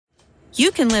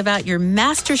you can live out your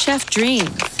MasterChef dreams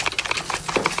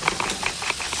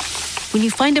when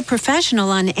you find a professional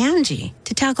on Angie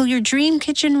to tackle your dream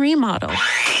kitchen remodel.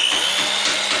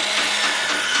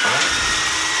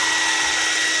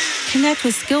 Connect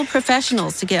with skilled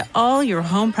professionals to get all your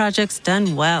home projects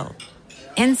done well.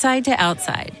 Inside to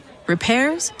outside,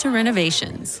 repairs to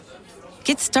renovations.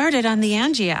 Get started on the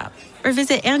Angie app or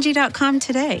visit Angie.com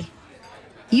today.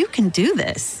 You can do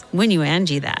this when you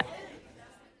Angie that.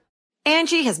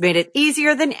 Angie has made it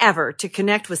easier than ever to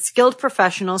connect with skilled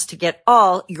professionals to get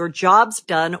all your jobs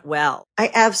done well.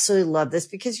 I absolutely love this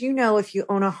because, if you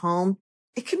own a home,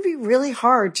 it can be really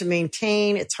hard to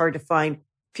maintain. It's hard to find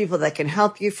people that can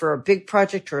help you for a big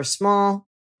project or a small.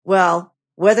 Well,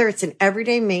 whether it's in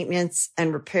everyday maintenance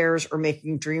and repairs or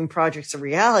making dream projects a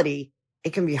reality,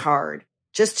 it can be hard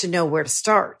just to know where to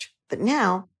start. But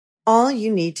now, all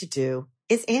you need to do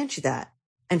is Angie that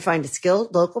and find a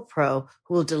skilled local pro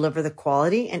who will deliver the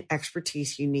quality and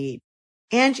expertise you need.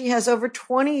 Angie has over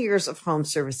 20 years of home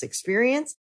service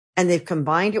experience, and they've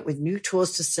combined it with new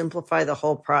tools to simplify the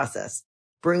whole process.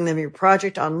 Bring them your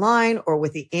project online or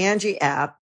with the Angie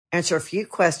app, answer a few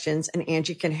questions, and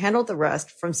Angie can handle the rest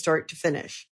from start to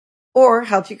finish. Or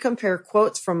help you compare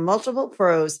quotes from multiple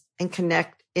pros and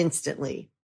connect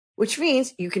instantly, which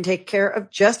means you can take care of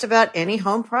just about any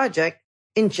home project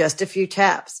in just a few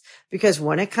taps. Because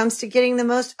when it comes to getting the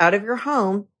most out of your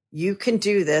home, you can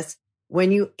do this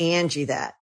when you Angie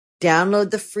that.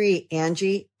 Download the free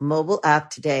Angie mobile app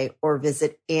today or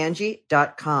visit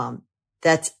Angie.com.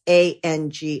 That's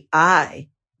ANGI.com.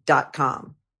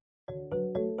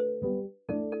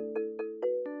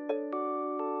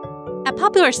 At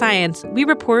Popular Science, we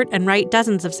report and write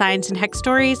dozens of science and tech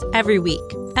stories every week.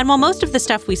 And while most of the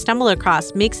stuff we stumble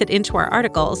across makes it into our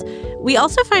articles, we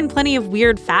also find plenty of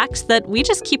weird facts that we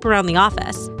just keep around the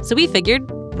office. So we figured,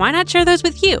 why not share those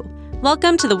with you?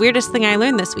 Welcome to The Weirdest Thing I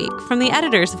Learned This Week from the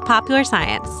editors of Popular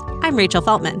Science. I'm Rachel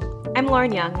Feltman. I'm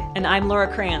Lauren Young. And I'm Laura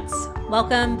Krantz.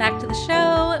 Welcome back to the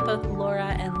show, both Laura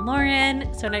and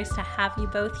Lauren. So nice to have you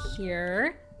both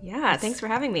here. Yeah, thanks for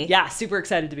having me. Yeah, super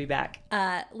excited to be back.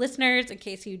 Listeners, in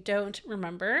case you don't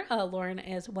remember, Lauren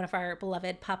is one of our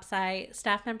beloved PopSci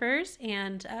staff members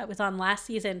and was on last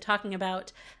season talking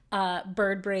about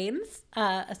bird brains,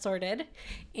 assorted.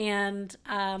 And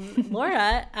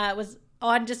Laura was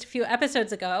on just a few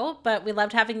episodes ago, but we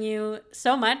loved having you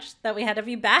so much that we had to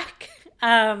be back.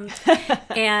 So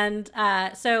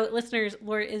listeners,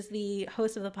 Laura is the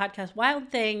host of the podcast Wild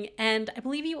Thing, and I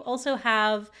believe you also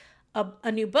have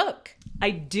a new book.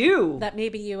 I do. That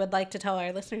maybe you would like to tell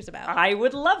our listeners about. I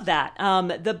would love that.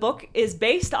 The book is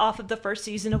based off of the first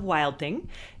season of Wild Thing.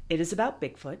 It is about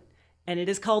Bigfoot, and it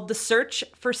is called The Search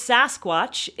for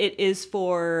Sasquatch. It is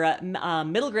for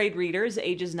middle grade readers,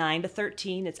 ages 9 to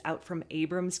 13. It's out from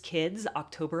Abrams Kids,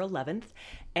 October 11th.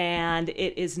 And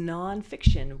it is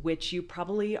nonfiction, which you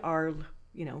probably are,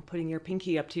 putting your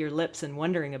pinky up to your lips and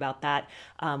wondering about that.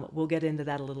 We'll get into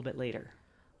that a little bit later.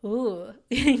 Ooh,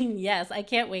 yes, I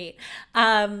can't wait.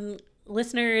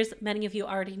 Listeners, many of you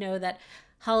already know that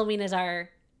Halloween is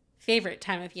our favorite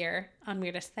time of year on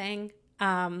Weirdest Thing.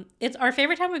 It's our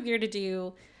favorite time of year to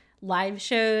do live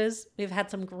shows. We've had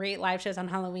some great live shows on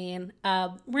Halloween.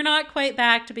 We're not quite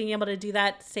back to being able to do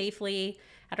that safely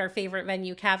at our favorite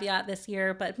venue, Caveat, this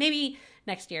year, but maybe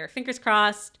next year. Fingers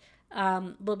crossed.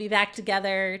 We'll be back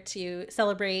together to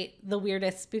celebrate the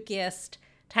weirdest, spookiest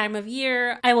time of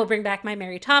year. I will bring back my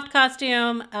Mary Toft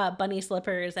costume, bunny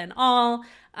slippers and all.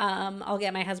 I'll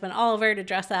get my husband Oliver to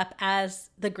dress up as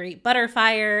the Great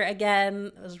Butterfire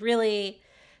again. It was really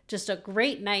just a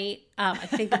great night. I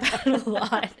think about it a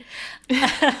lot.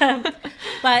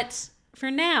 But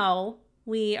for now,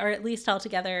 we are at least all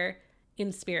together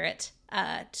in spirit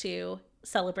to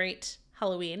celebrate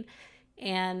Halloween.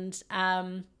 And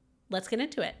let's get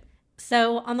into it.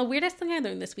 So on The Weirdest Thing I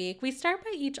Learned This Week, we start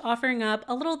by each offering up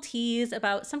a little tease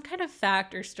about some kind of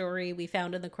fact or story we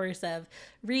found in the course of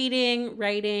reading,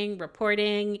 writing,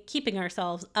 reporting, keeping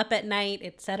ourselves up at night,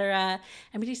 etc.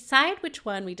 And we decide which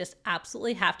one we just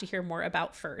absolutely have to hear more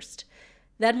about first.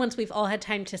 Then once we've all had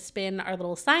time to spin our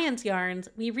little science yarns,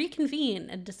 we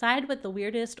reconvene and decide what the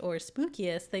weirdest or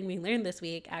spookiest thing we learned this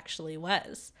week actually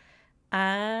was.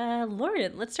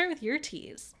 Lauren, let's start with your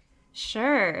tease.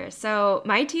 Sure. So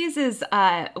my tease is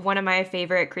one of my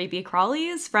favorite creepy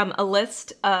crawlies from a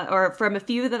list or from a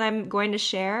few that I'm going to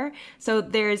share. So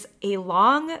there's a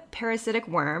long parasitic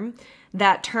worm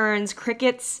that turns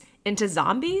crickets into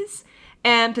zombies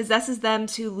and possesses them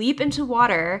to leap into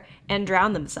water and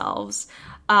drown themselves.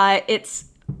 It's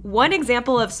one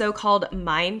example of so-called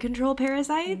mind control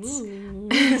parasites.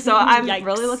 So I'm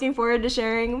really looking forward to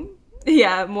sharing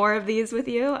Yeah, more of these with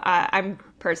you. I'm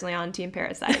personally on Team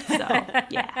Parasite, so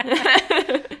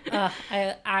yeah.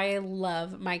 I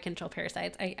love mind control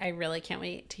parasites. I really can't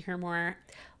wait to hear more.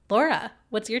 Laura,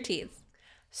 what's your tease?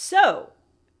 So,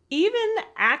 even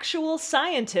actual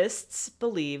scientists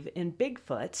believe in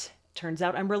Bigfoot. Turns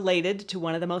out I'm related to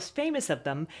one of the most famous of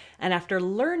them, and after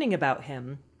learning about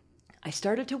him, I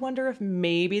started to wonder if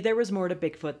maybe there was more to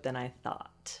Bigfoot than I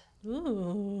thought.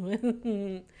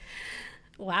 Ooh.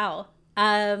 Wow.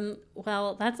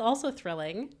 Well, that's also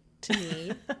thrilling to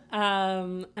me.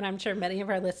 And I'm sure many of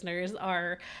our listeners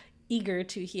are eager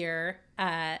to hear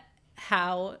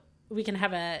how we can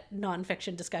have a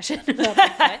nonfiction discussion about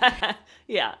Bigfoot.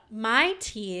 Yeah. My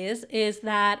tease is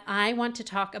that I want to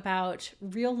talk about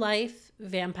real life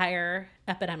vampire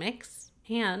epidemics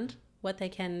and what they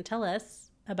can tell us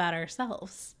about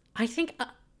ourselves. I think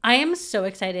I am so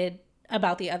excited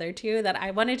about the other two that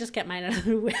I want to just get mine out of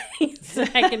the way so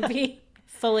I can be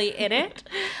fully in it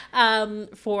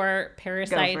for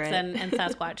parasites and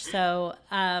Sasquatch. So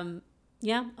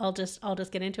yeah, I'll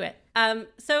just get into it.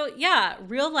 So yeah,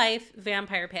 real life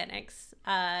vampire panics.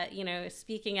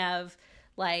 Speaking of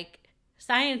like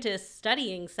scientists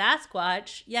studying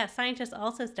Sasquatch, yeah, scientists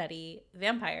also study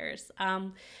vampires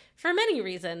for many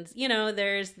reasons.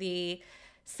 There's the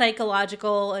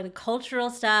psychological and cultural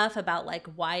stuff about like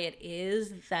why it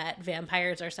is that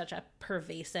vampires are such a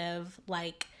pervasive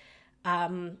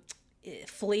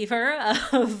flavor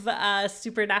of a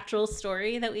supernatural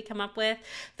story that we come up with.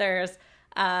 There's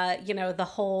the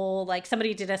whole, like,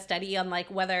 somebody did a study on like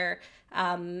whether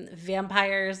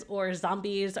vampires or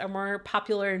zombies are more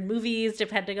popular in movies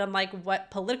depending on like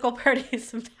what political party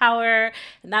is in power,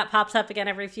 and that pops up again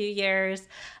every few years.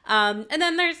 And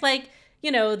then there's like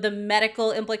the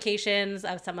medical implications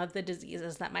of some of the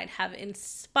diseases that might have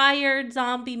inspired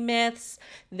zombie myths.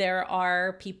 There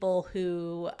are people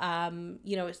who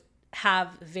have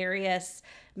various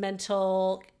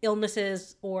mental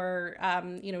illnesses or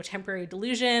temporary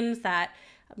delusions that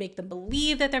make them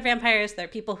believe that they're vampires. There are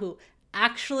people who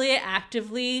actually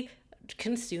actively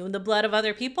consume the blood of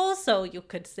other people, so you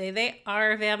could say they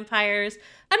are vampires.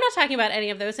 I'm not talking about any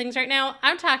of those things right now.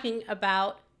 I'm talking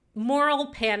about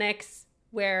moral panics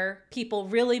where people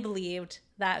really believed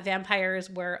that vampires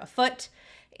were afoot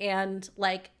and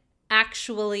like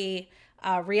actually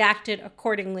reacted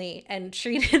accordingly and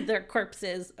treated their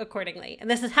corpses accordingly. And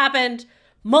this has happened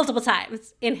multiple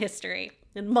times in history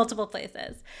in multiple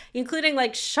places, including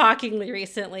like shockingly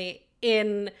recently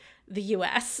in the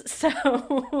US. So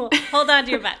hold on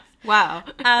to your butts. Wow.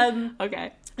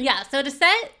 Okay. Yeah, so to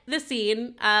set the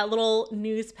scene, a little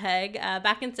news peg,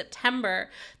 back in September,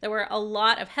 there were a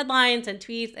lot of headlines and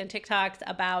tweets and TikToks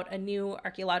about a new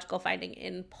archaeological finding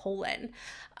in Poland.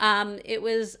 It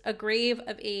was a grave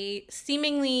of a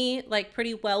seemingly like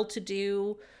pretty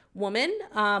well-to-do woman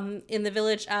in the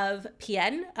village of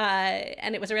Pien,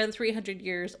 and it was around 300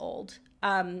 years old.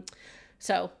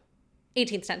 So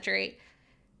 18th century.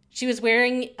 She was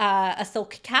wearing a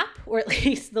silk cap, or at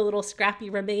least the little scrappy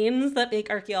remains that make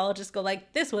archaeologists go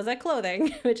like, this was a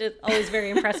clothing, which is always very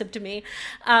impressive to me.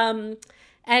 And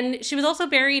she was also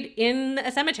buried in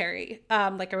a cemetery,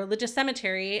 like a religious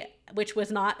cemetery, which was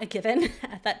not a given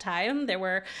at that time. There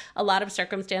were a lot of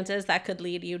circumstances that could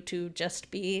lead you to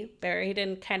just be buried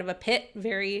in kind of a pit,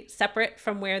 very separate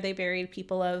from where they buried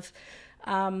people of,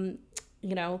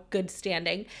 good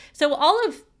standing. So all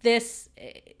of this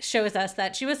shows us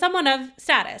that she was someone of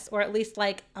status, or at least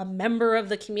like a member of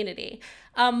the community.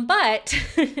 But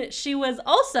she was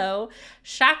also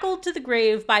shackled to the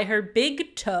grave by her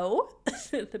big toe,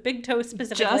 the big toe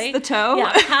specifically. Just the toe?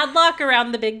 Yeah, padlock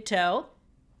around the big toe.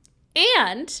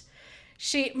 And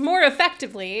she, more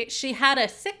effectively, she had a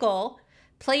sickle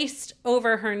placed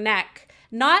over her neck,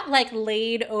 not like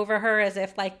laid over her as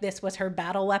if like this was her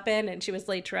battle weapon and she was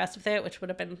laid to rest with it, which would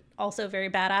have been also very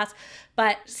badass,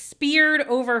 but speared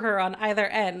over her on either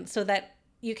end so that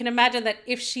you can imagine that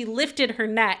if she lifted her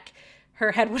neck,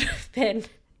 her head would have been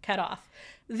cut off.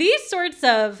 These sorts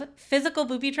of physical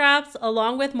booby traps,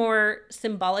 along with more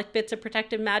symbolic bits of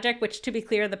protective magic, which to be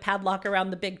clear, the padlock around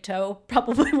the big toe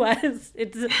probably was.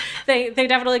 They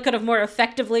definitely could have more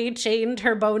effectively chained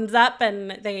her bones up,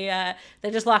 and they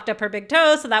just locked up her big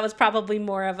toe. So that was probably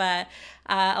more of a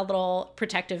little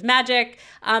protective magic.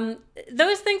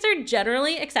 Those things are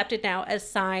generally accepted now as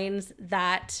signs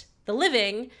that the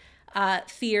living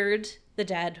feared the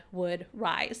dead would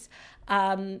rise.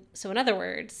 So in other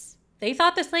words, they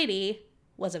thought this lady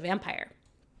was a vampire.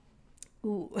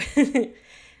 Ooh.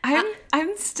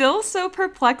 I'm still so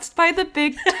perplexed by the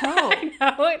big toe. I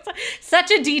know, it's such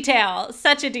a detail.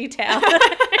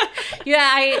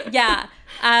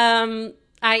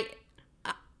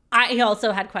 I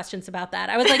also had questions about that.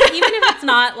 I was like, even if it's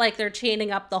not like they're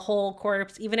chaining up the whole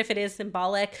corpse, even if it is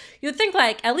symbolic, you'd think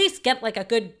like at least get like a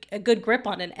good grip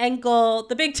on an ankle.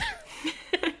 The big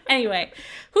anyway,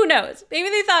 who knows? Maybe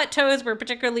they thought toes were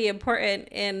particularly important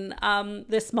in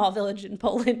this small village in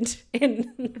Poland.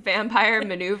 In vampire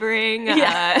maneuvering.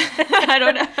 Yeah. I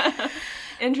don't know.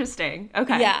 Interesting.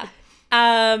 Okay. Yeah.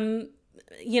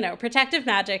 Protective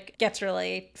magic gets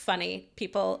really funny.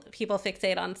 People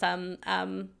fixate on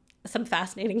some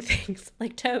fascinating things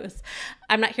like toes.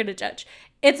 I'm not here to judge.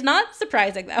 It's not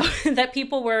surprising though that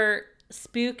people were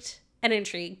spooked and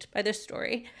intrigued by this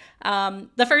story.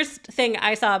 The first thing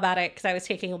I saw about it, because I was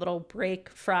taking a little break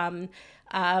from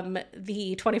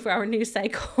the 24-hour news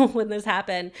cycle when this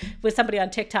happened, was somebody on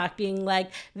TikTok being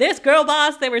like, this girl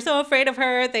boss, they were so afraid of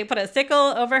her, they put a sickle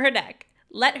over her neck.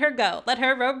 Let her go. Let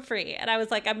her roam free. And I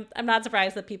was like, I'm not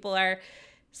surprised that people are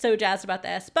so jazzed about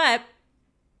this. But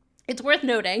it's worth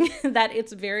noting that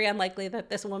it's very unlikely that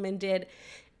this woman did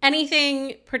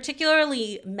anything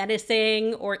particularly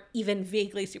menacing or even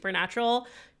vaguely supernatural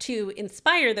to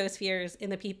inspire those fears in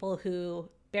the people who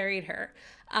buried her.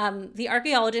 The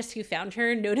archaeologists who found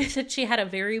her noticed that she had a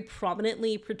very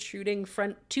prominently protruding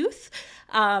front tooth.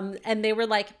 And they were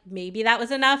like, maybe that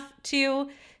was enough to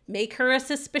make her a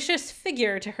suspicious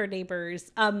figure to her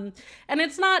neighbors. And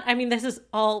it's not, I mean, this is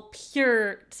all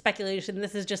pure speculation.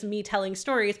 This is just me telling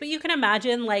stories, but you can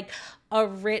imagine like a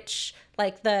rich,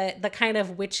 like the kind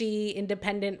of witchy,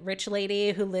 independent rich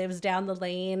lady who lives down the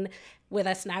lane with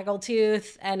a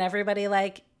snaggletooth, and everybody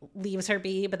like leaves her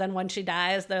be. But then when she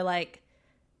dies, they're like,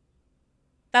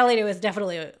 that lady was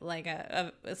definitely like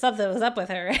something was up with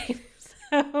her, right?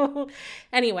 So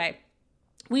anyway,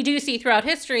 we do see throughout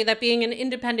history that being an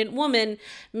independent woman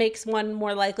makes one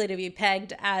more likely to be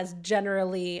pegged as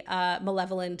generally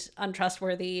malevolent,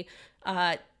 untrustworthy,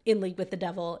 in league with the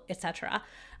devil, etc.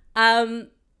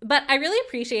 But I really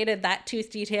appreciated that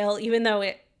tooth detail, even though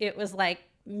it was like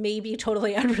maybe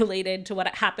totally unrelated to what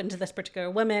happened to this particular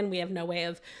woman. We have no way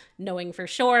of knowing for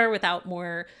sure without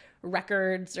more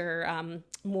records or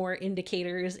more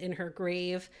indicators in her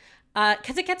grave.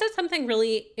 Because it gets at something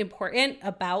really important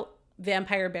about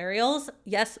vampire burials,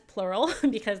 yes, plural,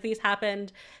 because these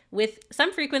happened with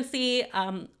some frequency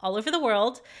all over the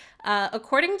world.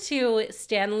 According to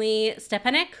Stanley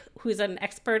Stepanek, who's an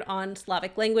expert on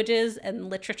Slavic languages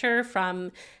and literature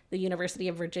from the University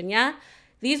of Virginia,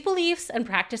 these beliefs and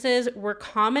practices were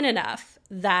common enough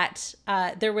that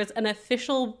there was an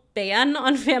official ban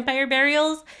on vampire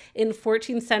burials in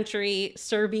 14th century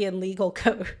Serbian legal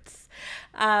codes.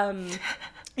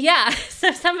 Yeah,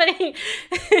 so somebody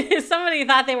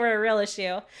thought they were a real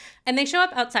issue. And they show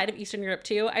up outside of Eastern Europe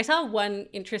too. I saw one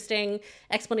interesting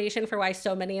explanation for why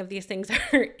so many of these things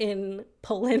are in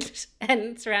Poland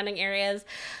and surrounding areas,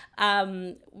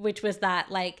 which was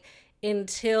that like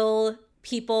until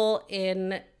people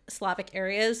in Slavic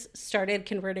areas started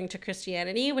converting to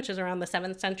Christianity, which is around the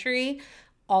 7th century,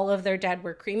 all of their dead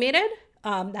were cremated.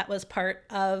 That was part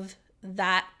of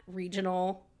that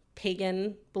regional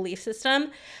pagan belief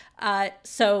system.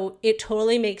 So it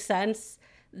totally makes sense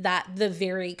that the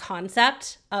very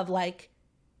concept of like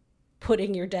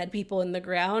putting your dead people in the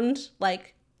ground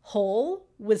like whole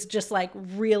was just like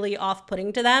really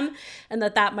off-putting to them, and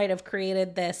that might have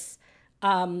created this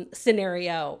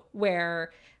scenario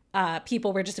where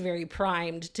people were just very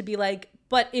primed to be like,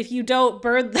 but if you don't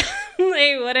burn them,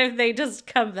 what if they just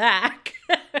come back?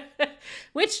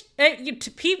 Which,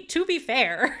 to be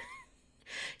fair,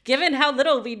 given how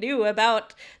little we knew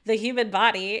about the human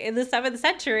body in the 7th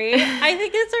century, I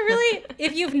think it's a really,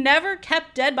 if you've never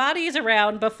kept dead bodies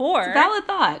around before, it's a valid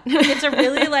thought. It's a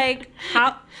really like,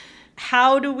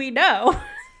 how do we know?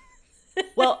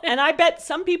 Well, and I bet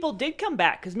some people did come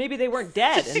back because maybe they weren't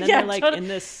dead. And then they're like in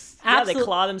this, they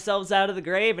claw themselves out of the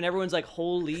grave and everon's like,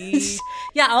 holy.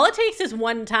 Yeah, all it takes is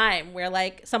one time where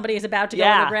like somebody is about to go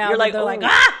on the ground, you're like, and they're like,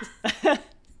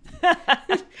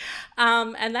 ah!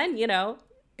 And then,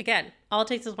 again, all it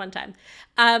takes is one time.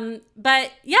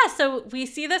 But yeah, so we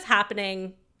see this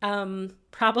happening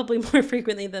probably more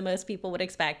frequently than most people would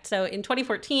expect. So in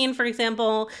 2014, for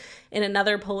example, in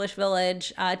another Polish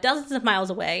village, dozens of miles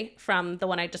away from the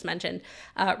one I just mentioned,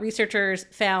 researchers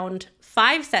found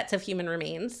 5 sets of human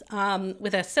remains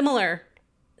with a similar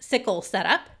sickle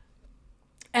setup.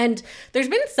 And there's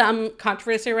been some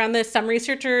controversy around this. Some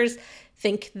researchers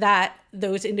think that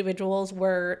those individuals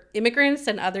were immigrants,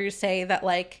 and others say that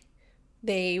like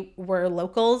they were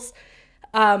locals.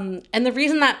 And the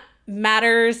reason that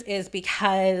matters is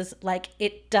because like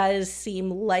it does seem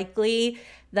likely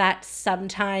that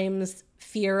sometimes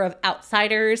fear of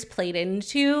outsiders played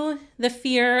into the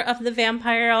fear of the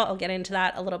vampire. I'll get into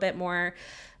that a little bit more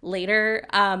later.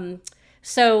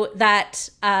 So that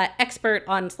expert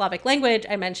on Slavic language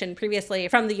I mentioned previously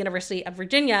from the University of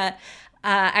Virginia,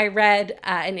 I read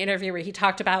an interview where he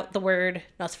talked about the word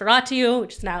Nosferatu,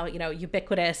 which is now,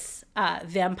 ubiquitous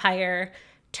vampire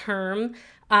term.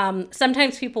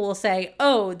 Sometimes people will say,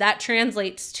 oh, that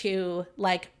translates to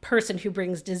like person who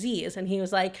brings disease. And he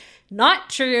was like, not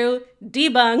true,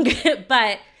 debunk,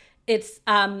 but it's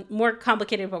more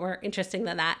complicated, but more interesting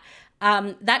than that.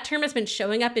 That term has been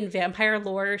showing up in vampire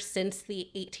lore since the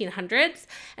 1800s,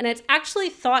 and it's actually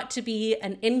thought to be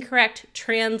an incorrect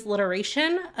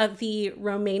transliteration of the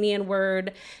Romanian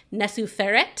word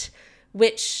nesuferet,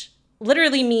 which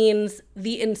literally means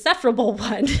the insufferable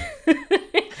one,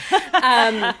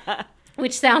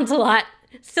 which sounds a lot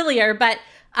sillier, but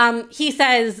he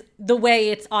says the way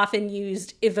it's often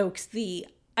used evokes the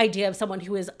idea of someone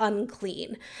who is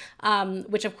unclean,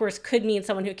 which of course could mean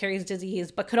someone who carries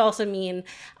disease, but could also mean,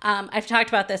 I've talked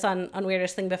about this on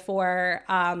Weirdest Thing before,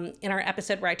 in our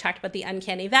episode where I talked about the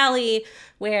uncanny valley,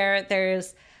 where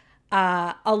there's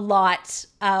a lot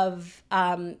of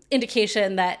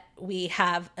indication that we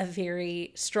have a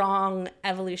very strong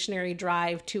evolutionary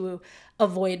drive to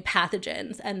avoid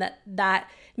pathogens, and that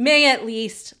may at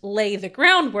least lay the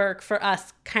groundwork for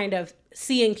us kind of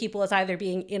seeing people as either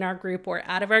being in our group or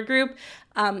out of our group.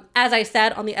 As I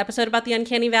said on the episode about the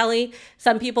uncanny valley,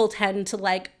 some people tend to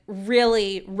like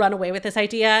really run away with this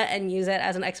idea and use it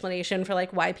as an explanation for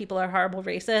like why people are horrible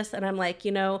racists. And I'm like,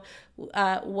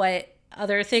 what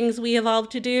other things we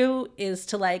evolved to do is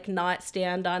to like not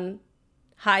stand on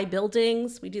high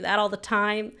buildings. We do that all the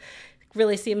time.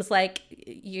 Really seems like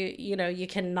you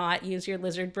cannot use your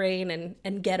lizard brain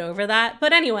and get over that.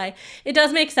 But anyway, it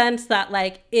does make sense that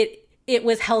like it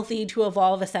was healthy to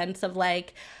evolve a sense of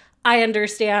like, I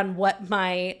understand what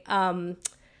my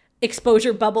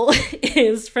exposure bubble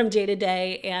is from day to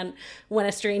day, and when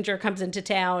a stranger comes into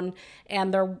town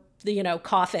and they're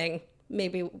coughing,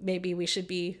 maybe we should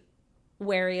be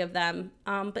wary of them.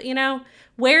 But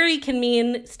wary can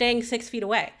mean staying 6 feet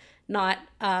away, not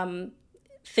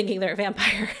thinking they're a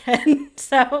vampire. And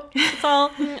so it's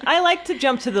all. I like to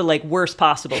jump to the like worst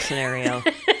possible scenario.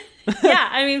 Yeah,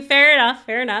 I mean, fair enough.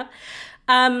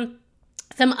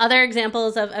 Some other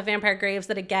examples of vampire graves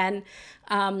that, again,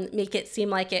 make it seem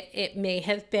like it may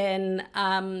have been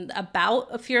about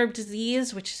a fear of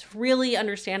disease, which is really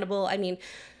understandable. I mean,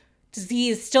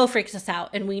 disease still freaks us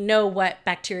out, and we know what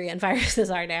bacteria and viruses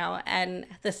are now. And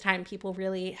at this time, people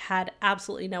really had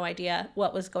absolutely no idea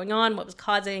what was going on, what was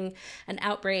causing an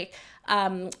outbreak.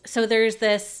 So there's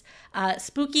this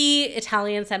spooky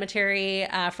Italian cemetery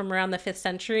from around the 5th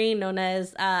century known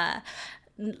as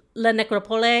La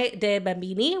Necropole dei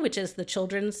Bambini, which is the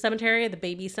children's cemetery, the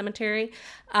baby cemetery.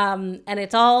 And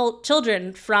it's all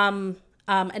children from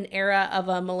an era of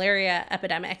a malaria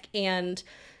epidemic. And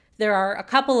there are a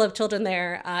couple of children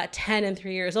there, 10 and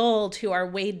 3 years old, who are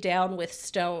weighed down with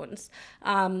stones.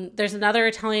 There's another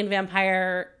Italian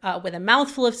vampire with a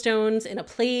mouthful of stones in a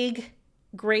plague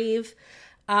grave.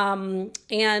 And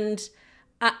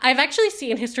I've actually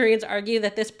seen historians argue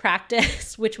that this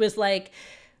practice, which was like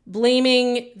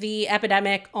blaming the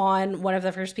epidemic on one of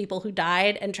the first people who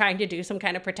died and trying to do some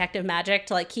kind of protective magic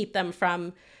to like keep them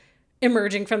from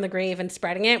emerging from the grave and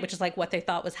spreading it, which is like what they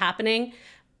thought was happening.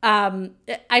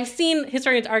 I've seen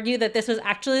historians argue that this was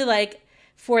actually like,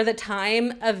 for the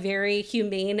time, a very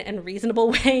humane and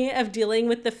reasonable way of dealing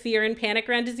with the fear and panic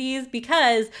around disease,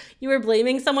 because you were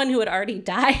blaming someone who had already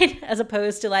died as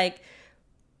opposed to like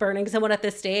burning someone at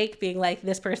the stake, being like,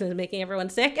 this person is making everyone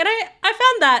sick. And I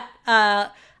found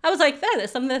that, I was like, that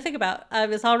is something to think about.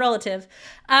 It's all relative.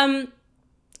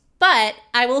 But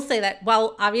I will say that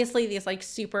while obviously these like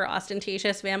super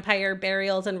ostentatious vampire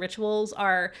burials and rituals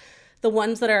are the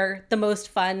ones that are the most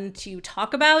fun to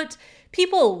talk about,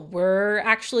 people were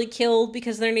actually killed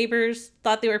because their neighbors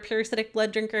thought they were parasitic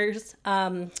blood drinkers.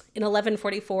 In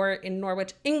 1144 in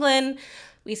Norwich, England,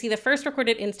 we see the first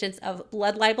recorded instance of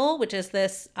blood libel, which is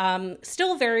this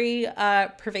still very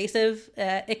pervasive,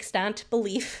 extant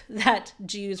belief that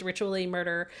Jews ritually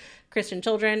murder Christian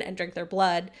children and drink their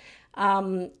blood.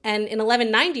 And in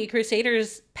 1190,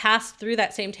 Crusaders passed through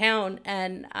that same town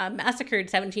and massacred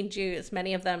 17 Jews,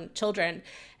 many of them children,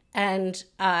 and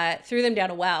threw them down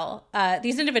a well.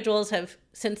 These individuals have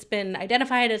since been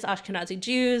identified as Ashkenazi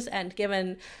Jews and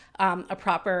given a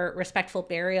proper, respectful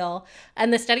burial.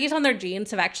 And the studies on their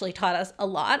genes have actually taught us a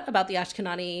lot about the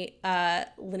Ashkenazi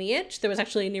lineage. There was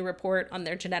actually a new report on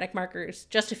their genetic markers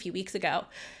just a few weeks ago.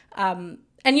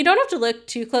 And you don't have to look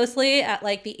too closely at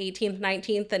like the 18th,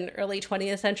 19th, and early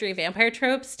 20th century vampire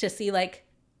tropes to see like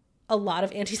a lot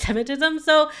of anti-Semitism.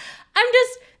 So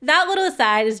that little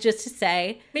aside is just to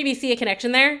say, maybe see a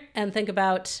connection there and think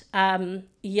about,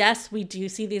 yes, we do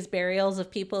see these burials of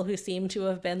people who seem to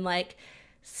have been like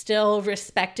still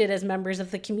respected as members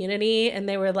of the community. And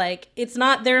they were like, it's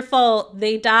not their fault.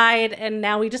 They died. And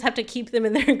now we just have to keep them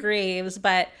in their graves.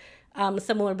 But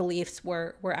similar beliefs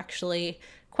were actually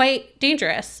quite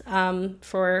dangerous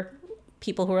for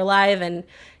people who are alive and,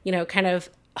 kind of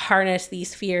harness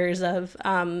these fears of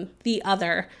the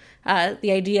other,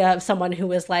 the idea of someone who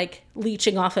was like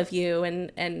leeching off of you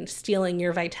and stealing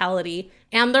your vitality.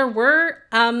 And there were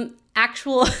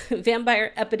actual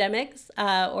vampire epidemics,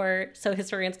 or so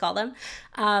historians call them.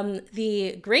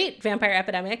 The Great Vampire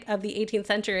Epidemic of the 18th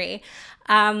century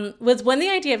was when the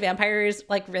idea of vampires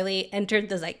like really entered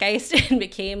the zeitgeist and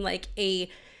became like a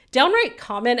downright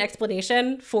common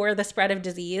explanation for the spread of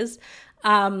disease.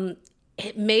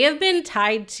 It may have been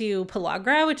tied to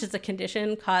pellagra, which is a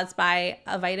condition caused by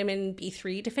a vitamin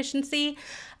B3 deficiency.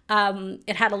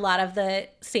 It had a lot of the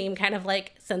same kind of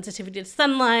like sensitivity to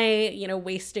sunlight,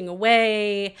 wasting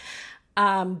away,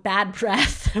 bad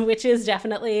breath, which is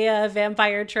definitely a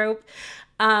vampire trope.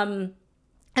 And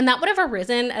that would have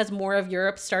arisen as more of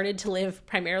Europe started to live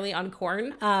primarily on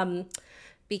corn,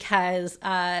 because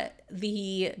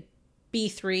the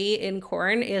B3 in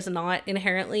corn is not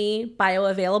inherently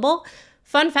bioavailable.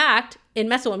 Fun fact, in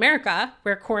Mesoamerica,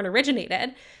 where corn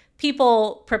originated,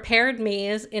 people prepared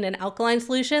maize in an alkaline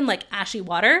solution like ashy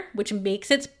water, which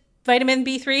makes its vitamin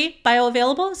B3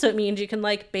 bioavailable. So it means you can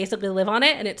like basically live on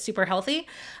it and it's super healthy.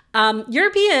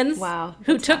 Europeans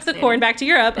who took the corn back to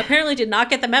Europe apparently did not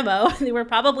get the memo. They were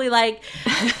probably like,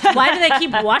 why do they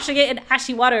keep washing it in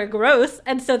ashy water? Gross.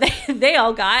 And so they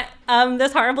all got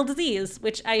this horrible disease,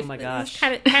 which kind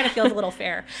of feels a little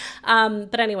fair.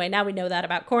 But anyway, now we know that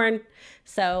about corn.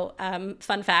 So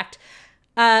fun fact.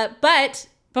 But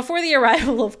before the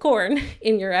arrival of corn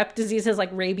in Europe, diseases like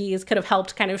rabies could have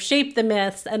helped kind of shape the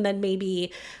myths. And then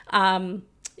maybe, I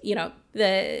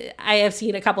have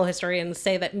seen a couple historians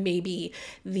say that maybe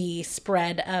the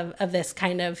spread of this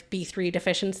kind of B3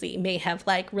 deficiency may have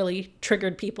like really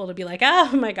triggered people to be like,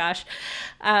 oh my gosh.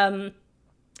 And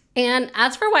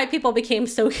as for why people became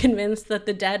so convinced that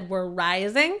the dead were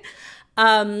rising,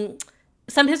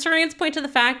 some historians point to the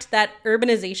fact that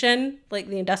urbanization, like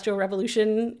the Industrial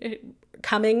Revolution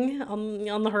coming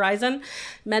on the horizon,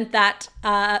 meant that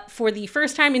for the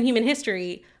first time in human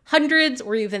history, hundreds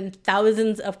or even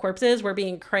thousands of corpses were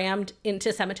being crammed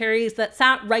into cemeteries that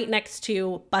sat right next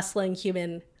to bustling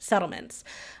human settlements,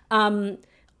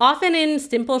 often in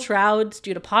simple shrouds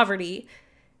due to poverty.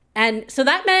 And so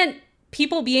that meant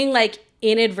people being like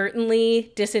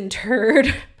inadvertently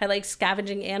disinterred by like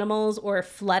scavenging animals or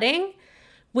flooding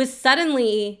was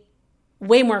suddenly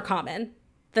way more common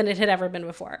than it had ever been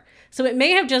before. So it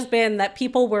may have just been that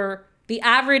the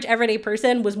average everyday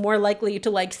person was more likely to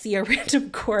like see a random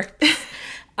corpse.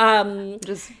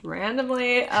 Just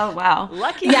randomly. Oh, wow.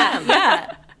 Lucky them.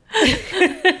 Yeah.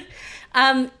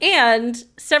 And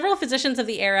several physicians of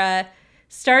the era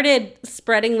started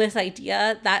spreading this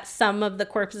idea that some of the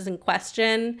corpses in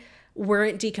question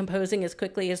weren't decomposing as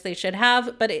quickly as they should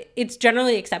have. But it's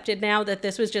generally accepted now that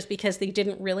this was just because they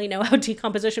didn't really know how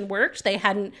decomposition worked. They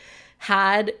hadn't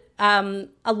had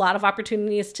a lot of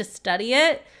opportunities to study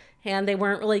it, and they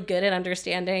weren't really good at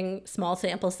understanding small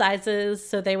sample sizes.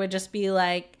 So they would just be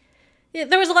like,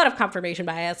 there was a lot of confirmation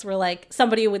bias where like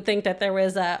somebody would think that there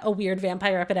was a weird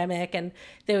vampire epidemic, and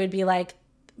they would be like,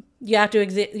 you have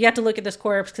to look at this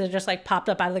corpse because it just like popped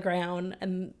up out of the ground.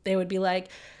 And they would be like,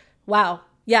 wow,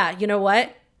 yeah, you know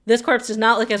what? This corpse does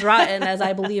not look as rotten as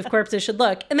I believe corpses should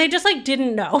look. And they just like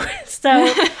didn't know. So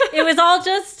it was all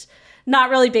just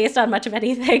not really based on much of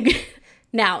anything.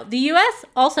 Now, the US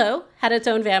also had its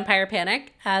own vampire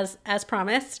panic, as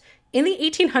promised, in the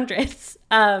 1800s,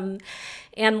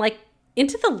 and like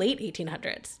into the late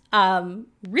 1800s,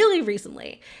 really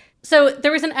recently. So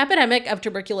there was an epidemic of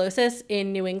tuberculosis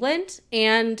in New England,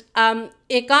 and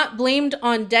it got blamed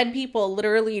on dead people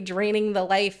literally draining the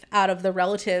life out of the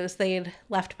relatives they'd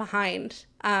left behind.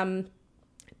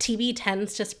 TB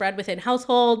tends to spread within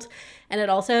households, and it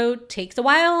also takes a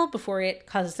while before it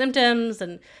causes symptoms,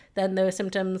 and then those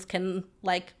symptoms can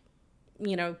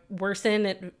worsen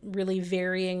at really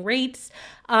varying rates.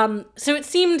 So it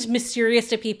seemed mysterious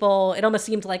to people. It almost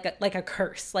seemed like a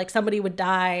curse. Like somebody would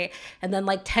die, and then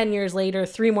like 10 years later,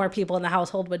 3 more people in the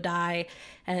household would die.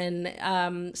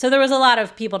 And so there was a lot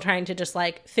of people trying to just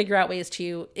like figure out ways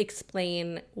to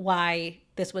explain why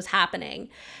this was happening.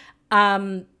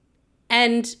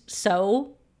 And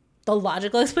so the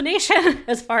logical explanation,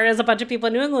 as far as a bunch of people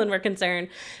in New England were concerned,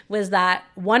 was that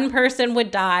one person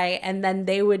would die and then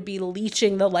they would be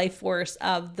leeching the life force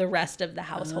of the rest of the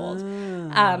household.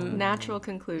 Natural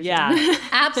conclusion. Yeah.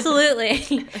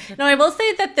 Absolutely. No, I will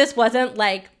say that this wasn't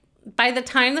like, by the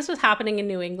time this was happening in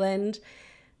New England,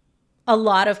 a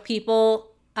lot of people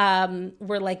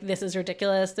were like, this is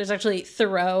ridiculous. There's actually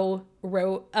Thoreau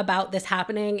wrote about this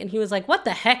happening, and he was like, what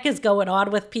the heck is going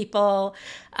on with people?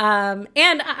 And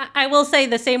I will say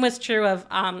the same was true of,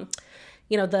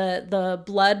 the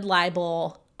blood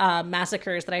libel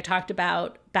massacres that I talked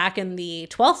about back in the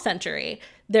 12th century.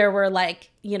 There were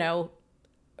like,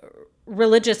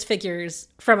 religious figures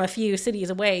from a few cities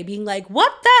away being like,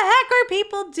 what the heck are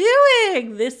people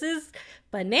doing? This is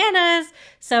bananas.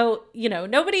 So,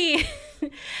 nobody...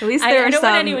 At least there are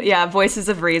some, voices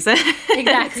of reason.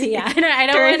 Exactly, yeah. I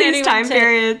don't during want these time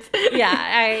periods.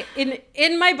 Yeah,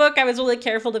 in my book, I was really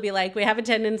careful to be like, we have a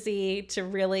tendency to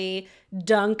really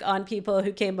dunk on people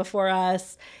who came before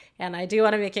us. And I do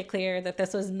want to make it clear that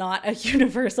this was not a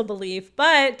universal belief,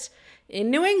 but in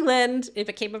New England, it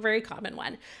became a very common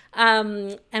one.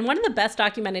 And one of the best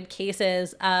documented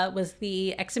cases was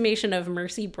the exhumation of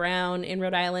Mercy Brown in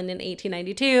Rhode Island in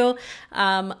 1892.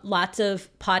 Lots of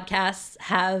podcasts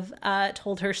have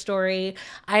told her story.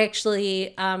 I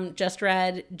actually just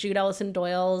read Jude Ellison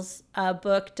Doyle's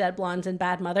book, Dead Blondes and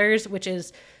Bad Mothers, which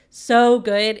is so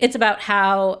good. It's about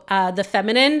how the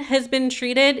feminine has been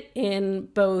treated in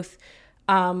both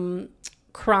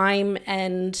crime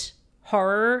and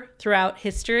horror throughout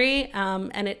history.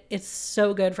 And it's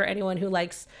so good for anyone who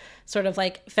likes sort of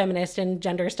like feminist and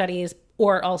gender studies,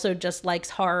 or also just likes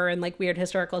horror and like weird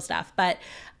historical stuff. But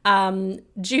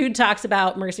Jude talks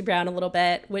about Mercy Brown a little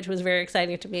bit, which was very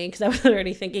exciting to me because I was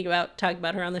already thinking about talking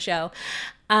about her on the show.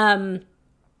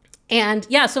 And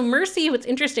yeah, so Mercy, what's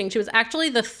interesting, she was actually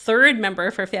the third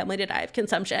member for family to die of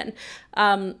consumption,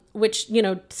 which,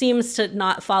 seems to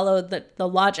not follow the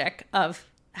logic of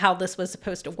how this was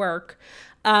supposed to work.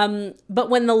 But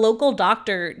when the local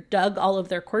doctor dug all of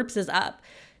their corpses up,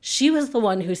 she was the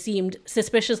one who seemed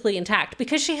suspiciously intact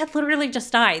because she had literally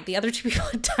just died. The other two people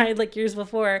had died like years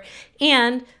before.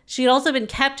 And she had also been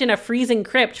kept in a freezing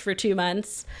crypt for 2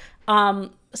 months.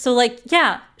 So like,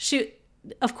 yeah,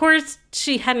 of course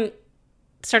she hadn't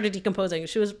started decomposing.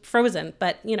 She was frozen,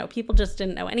 but people just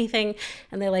didn't know anything,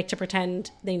 and they like to pretend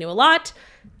they knew a lot.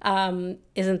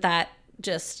 Isn't that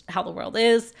just how the world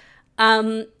is?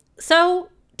 So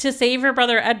to save her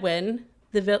brother Edwin,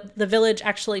 the village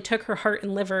actually took her heart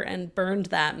and liver and burned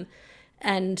them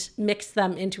and mixed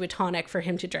them into a tonic for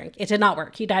him to drink. It did not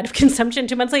work. He died of consumption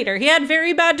 2 months later. He had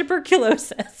very bad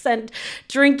tuberculosis, and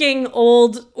drinking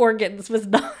old organs was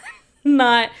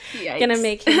not going to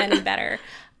make him any better.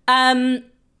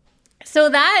 So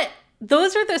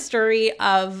those are the story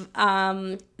of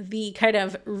the kind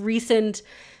of recent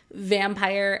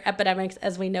vampire epidemics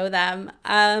as we know them.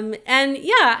 And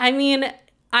yeah, I mean,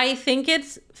 I think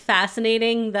it's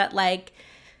fascinating that like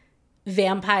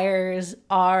vampires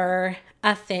are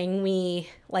a thing we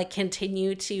like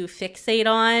continue to fixate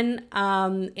on.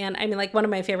 And I mean, like, one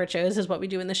of my favorite shows is What We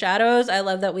Do in the Shadows. I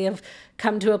love that we have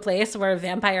come to a place where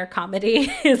vampire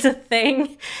comedy is a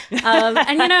thing.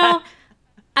 And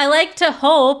I like to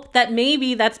hope that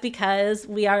maybe that's because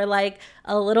we are like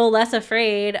a little less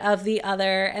afraid of the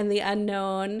other and the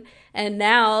unknown. And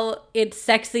now it's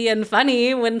sexy and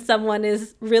funny when someone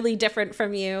is really different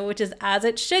from you, which is as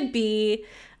it should be.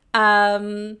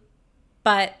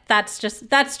 But that's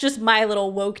just my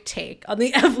little woke take on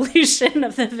the evolution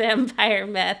of the vampire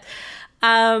myth.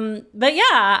 But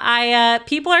yeah,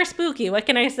 people are spooky. What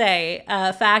can I say?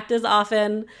 Fact is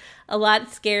often a lot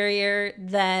scarier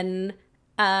than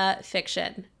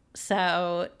fiction.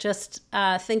 So just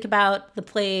think about the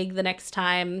plague the next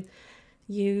time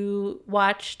you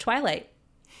watch Twilight.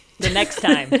 The next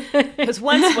time. Because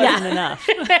once wasn't enough.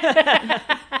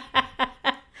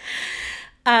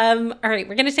 All right,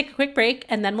 we're going to take a quick break,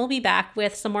 and then we'll be back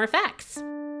with some more facts.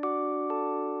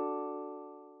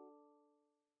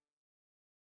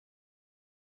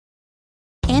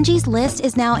 Angie's List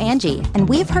is now Angie, and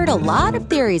we've heard a lot of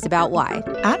theories about why.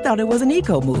 I thought it was an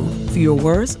eco move. Fewer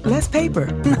words, less paper.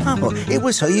 No, it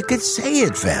was so you could say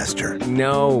it faster.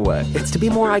 No, it's to be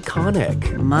more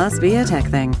iconic. Must be a tech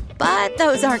thing. But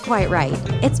those aren't quite right.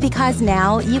 It's because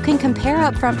now you can compare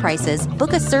upfront prices,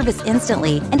 book a service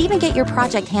instantly, and even get your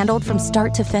project handled from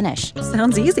start to finish.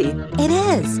 Sounds easy. It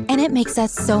is, and it makes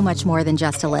us so much more than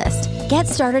just a list. Get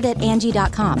started at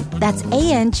Angie.com. That's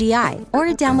ANGI, or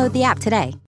download the app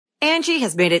today. Angie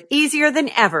has made it easier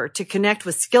than ever to connect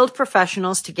with skilled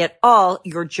professionals to get all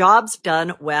your jobs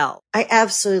done well. I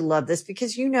absolutely love this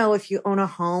because, if you own a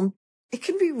home, it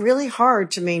can be really hard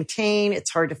to maintain.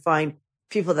 It's hard to find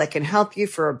people that can help you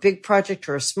for a big project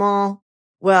or a small.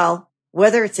 Well,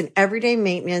 whether it's in everyday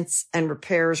maintenance and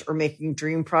repairs or making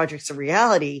dream projects a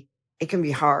reality, it can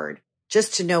be hard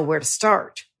just to know where to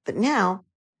start. But now,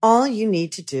 all you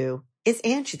need to do is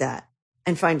Angie that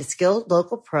and find a skilled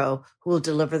local pro who will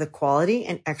deliver the quality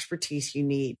and expertise you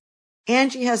need.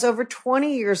 Angie has over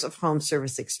 20 years of home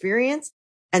service experience,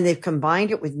 and they've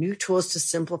combined it with new tools to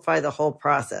simplify the whole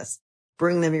process.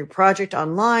 Bring them your project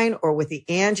online or with the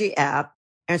Angie app,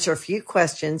 answer a few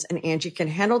questions, and Angie can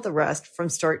handle the rest from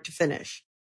start to finish.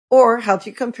 Or help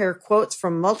you compare quotes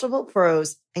from multiple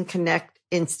pros and connect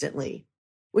instantly,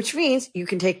 which means you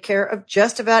can take care of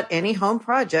just about any home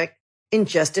project in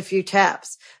just a few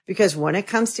taps. Because when it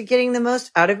comes to getting the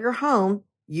most out of your home,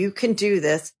 you can do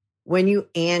this when you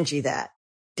Angie that.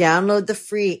 Download the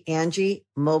free Angie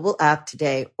mobile app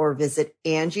today or visit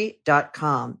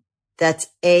Angie.com. That's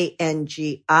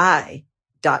ANGI.com.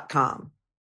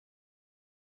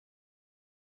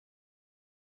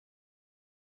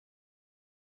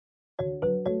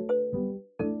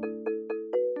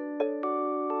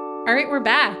 All right, we're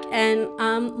back. And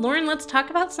Lauren, let's talk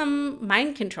about some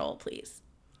mind control, please.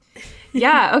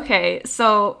 Yeah, okay.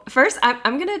 So first,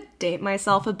 I'm going to date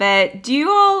myself a bit. Do you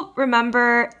all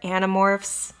remember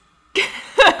Animorphs?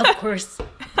 Of course.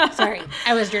 Sorry,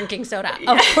 I was drinking soda.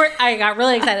 Of course, I got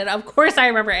really excited. Of course I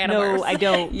remember Animorphs. No, I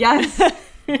don't. Yes.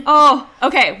 Oh,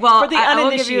 okay. Well, For the I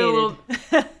will give you a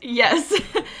uninitiated. little... Yes.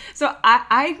 So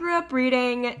I grew up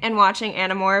reading and watching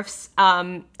Animorphs,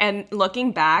 and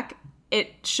looking back,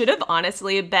 it should have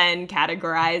honestly been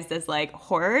categorized as like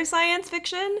horror science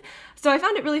fiction. So I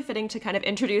found it really fitting to kind of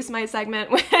introduce my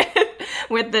segment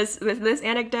with this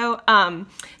anecdote.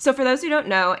 So for those who don't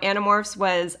know, Animorphs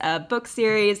was a book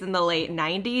series in the late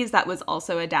 90s that was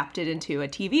also adapted into a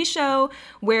TV show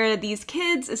where these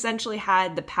kids essentially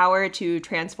had the power to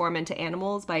transform into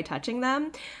animals by touching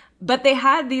them. But they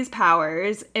had these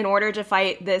powers in order to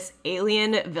fight this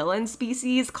alien villain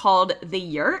species called the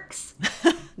Yeerks,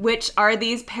 which are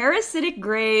these parasitic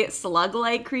gray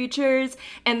slug-like creatures,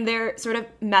 and their sort of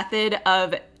method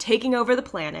of taking over the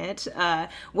planet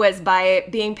was by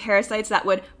being parasites that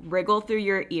would wriggle through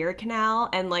your ear canal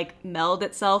and like meld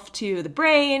itself to the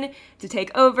brain to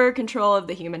take over control of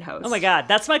the human host. Oh my God,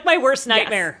 that's like my worst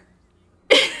nightmare.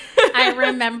 Yes. I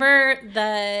remember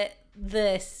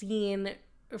the scene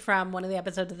from one of the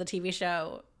episodes of the TV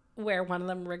show where one of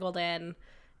them wriggled in,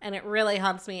 and it really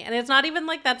haunts me. And it's not even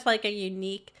like that's like a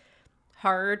unique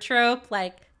horror trope.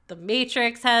 Like The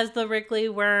Matrix has the wriggly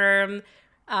worm.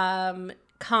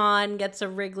 Khan gets a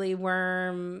wriggly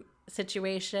worm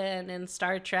situation in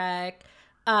Star Trek.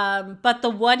 But the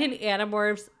one in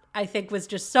Animorphs, I think, was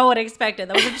just so unexpected.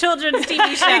 That was a children's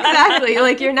TV show. Exactly.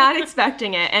 Like, you're not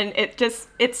expecting it, and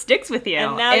it sticks with you.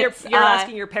 And now you're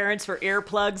asking your parents for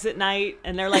earplugs at night,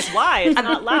 and they're like, why? It's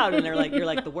not loud. And you're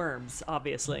like, the worms,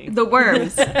 obviously. The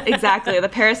worms. Exactly. The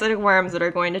parasitic worms that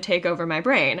are going to take over my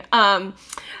brain.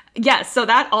 Yes, so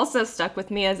that also stuck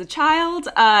with me as a child.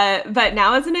 But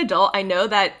now as an adult, I know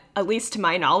that, at least to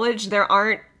my knowledge, there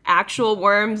aren't actual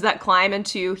worms that climb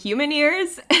into human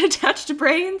ears attached to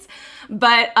brains.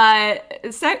 But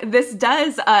this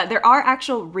does, there are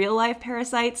actual real life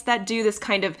parasites that do this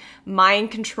kind of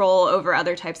mind control over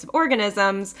other types of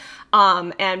organisms.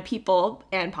 And people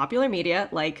and popular media,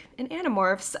 like in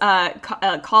Animorphs,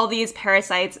 call these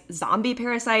parasites zombie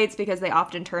parasites because they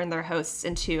often turn their hosts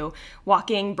into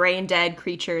walking, brain-dead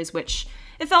creatures, which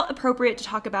it felt appropriate to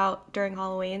talk about during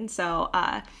Halloween. So,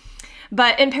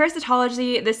 but in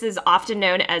parasitology, this is often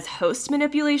known as host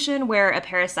manipulation, where a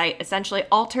parasite essentially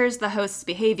alters the host's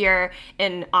behavior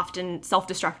in often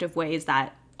self-destructive ways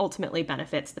that ultimately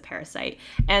benefits the parasite.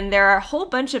 And there are a whole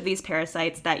bunch of these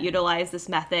parasites that utilize this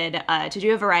method to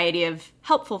do a variety of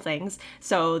helpful things.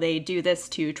 So they do this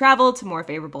to travel to more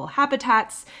favorable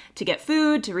habitats, to get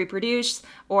food, to reproduce,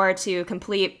 or to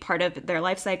complete part of their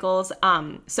life cycles.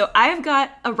 So I've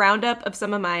got a roundup of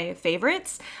some of my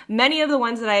favorites. Many of the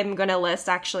ones that I'm going to list,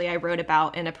 actually, I wrote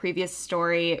about in a previous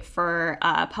story for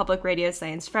Public Radio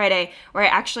Science Friday, where I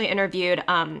actually interviewed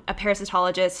a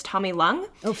parasitologist, Tommy Lung,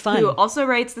 who also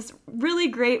writes this really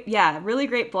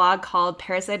great blog called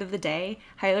Parasite of the Day.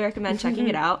 Highly recommend checking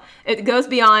it out. It goes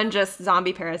beyond just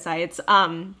zombie parasites.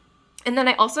 And then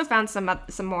I also found some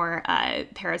more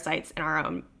parasites in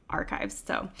our archives.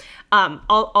 So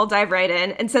I'll dive right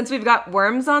in. And since we've got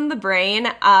worms on the brain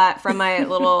from my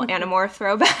little Animorph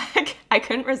throwback, I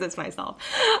couldn't resist myself.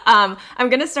 I'm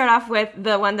going to start off with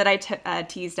the one that I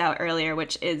teased out earlier,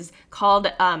 which is called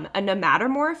a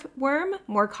nematomorph worm,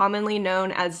 more commonly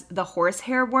known as the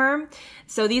horsehair worm.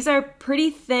 So these are pretty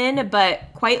thin but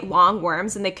quite long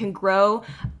worms, and they can grow,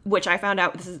 which I found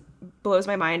out, blows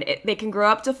my mind, they can grow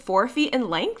up to 4 feet in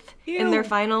length in their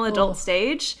final adult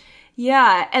stage.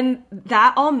 Yeah, and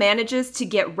that all manages to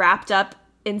get wrapped up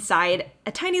inside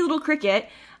a tiny little cricket.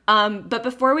 But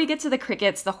before we get to the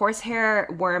crickets, the horsehair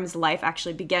worm's life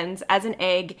actually begins as an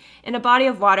egg in a body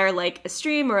of water like a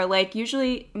stream or a lake.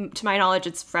 Usually, to my knowledge,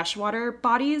 it's freshwater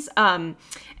bodies. And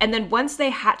then once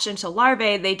they hatch into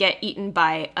larvae, they get eaten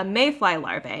by a mayfly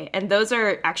larvae. And those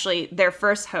are actually their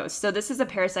first hosts. So this is a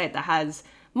parasite that has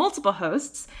multiple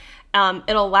hosts.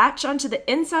 It'll latch onto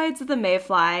the insides of the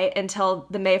mayfly until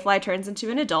the mayfly turns into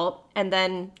an adult. And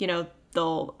then,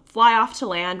 they'll fly off to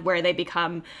land where they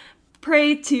become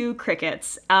prey to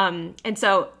crickets. And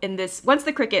so once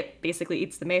the cricket basically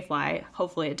eats the mayfly,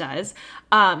 hopefully it does,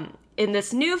 in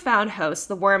this newfound host,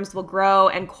 the worms will grow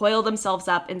and coil themselves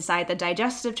up inside the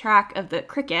digestive tract of the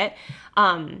cricket.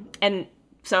 And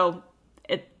so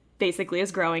it basically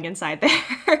is growing inside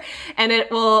there. And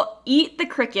it will eat the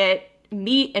cricket,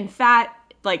 meat and fat,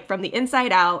 like from the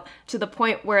inside out, to the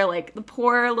point where like the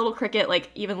poor little cricket like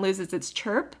even loses its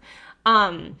chirp.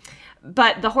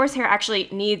 But the horsehair actually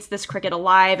needs this cricket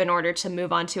alive in order to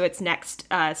move on to its next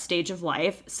stage of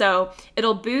life. So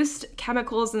it'll boost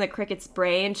chemicals in the cricket's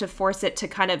brain to force it to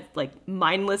kind of like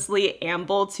mindlessly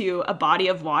amble to a body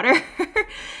of water.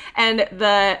 And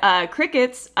the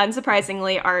crickets,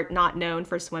 unsurprisingly, are not known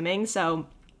for swimming. So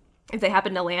if they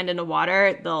happen to land in the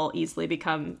water, they'll easily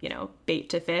become,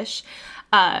 bait to fish.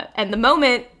 And the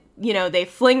moment they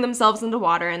fling themselves into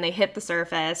water and they hit the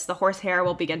surface, the horsehair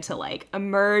will begin to like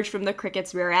emerge from the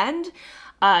cricket's rear end.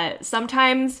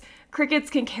 Sometimes crickets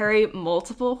can carry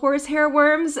multiple horsehair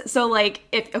worms. So like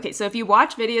if you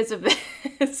watch videos of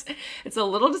this, it's a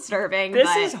little disturbing.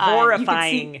 This is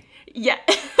horrifying. Yeah.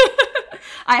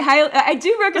 I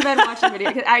do recommend watching the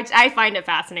video because I find it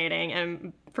fascinating,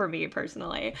 and for me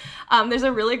personally, there's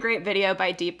a really great video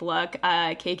by Deep Look,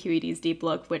 KQED's Deep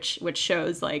Look, which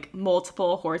shows like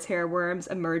multiple horsehair worms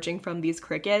emerging from these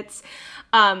crickets.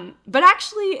 But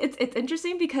actually, it's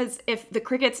interesting because if the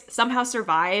crickets somehow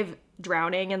survive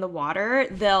drowning in the water,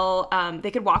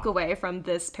 they could walk away from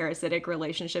this parasitic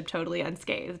relationship totally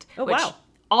unscathed. Oh, wow.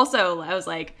 Also, I was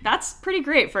like, that's pretty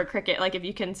great for a cricket, like if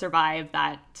you can survive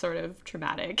that sort of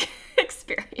traumatic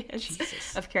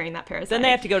experience of carrying that parasite. Then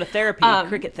they have to go to therapy,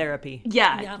 cricket therapy.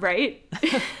 Yeah. Right?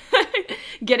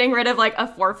 Getting rid of like a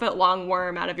 4-foot long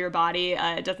worm out of your body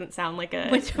doesn't sound like a...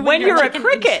 When you're a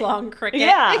cricket. Long cricket.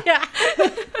 Yeah.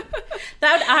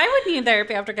 I would need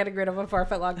therapy after getting rid of a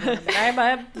 4-foot long worm. I'm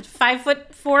a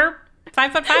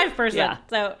 5'5" person. Yeah.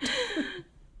 So...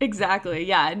 Exactly.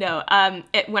 Yeah. No.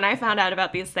 When I found out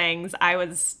about these things, I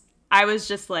was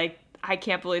just like, I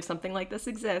can't believe something like this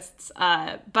exists.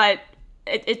 But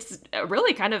it's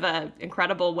really kind of an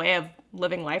incredible way of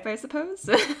living life, I suppose.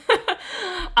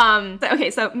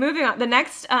 Okay, so moving on. The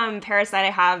next parasite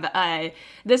I have,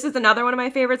 this is another one of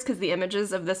my favorites because the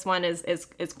images of this one is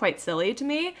quite silly to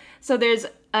me. So there's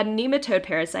a nematode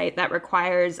parasite that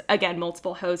requires, again,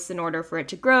 multiple hosts in order for it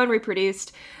to grow and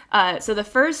reproduce. So the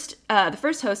first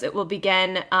host, it will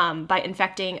begin by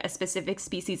infecting a specific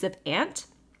species of ant.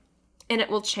 And it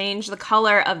will change the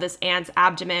color of this ant's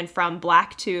abdomen from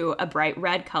black to a bright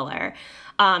red color.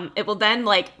 It will then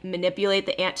like manipulate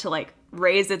the ant to like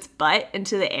raise its butt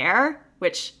into the air,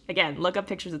 which again, look up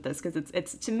pictures of this because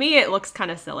it's to me it looks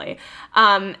kind of silly.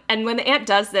 And when the ant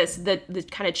does this, the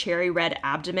kind of cherry red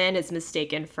abdomen is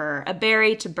mistaken for a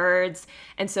berry to birds,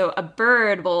 and so a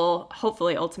bird will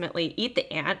hopefully ultimately eat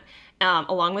the ant.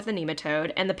 Along with the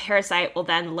nematode, and the parasite will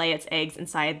then lay its eggs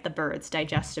inside the bird's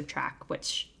digestive tract,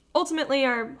 which ultimately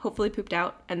are hopefully pooped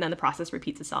out, and then the process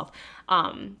repeats itself.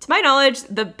 To my knowledge,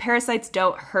 the parasites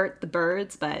don't hurt the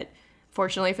birds, but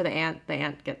fortunately for the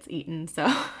ant gets eaten,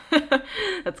 so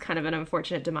that's kind of an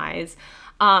unfortunate demise.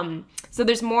 So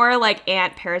there's more like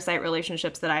ant-parasite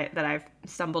relationships that I've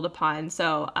stumbled upon.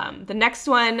 So the next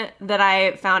one that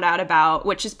I found out about,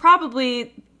 which is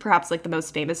perhaps like the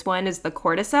most famous one, is the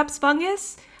cordyceps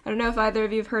fungus. I don't know if either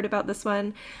of you have heard about this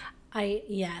one.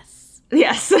 Yes.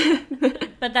 Yes.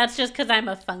 But that's just because I'm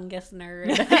a fungus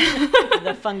nerd.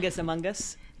 The fungus among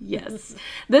us. Yes.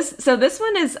 This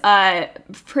one is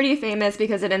pretty famous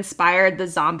because it inspired the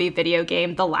zombie video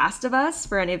game The Last of Us,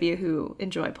 for any of you who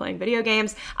enjoy playing video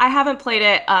games. I haven't played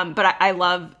it, but I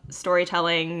love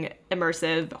storytelling,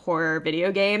 immersive horror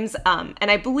video games.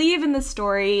 And I believe in the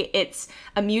story, it's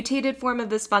a mutated form of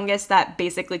this fungus that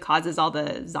basically causes all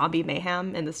the zombie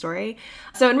mayhem in the story.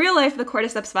 So in real life, the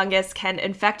cordyceps fungus can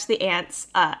infect ants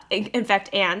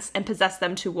and possess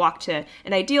them to walk to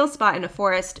an ideal spot in a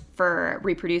forest for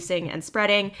reproducing and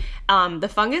spreading. The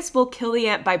fungus will kill the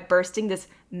ant by bursting this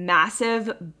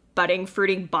massive budding,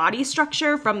 fruiting body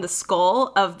structure from the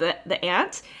skull of the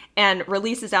ant and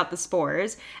releases out the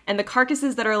spores. And the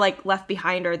carcasses that are like left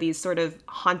behind are these sort of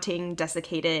haunting,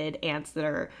 desiccated ants that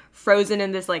are frozen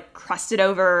in this like crusted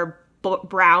over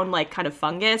brown like kind of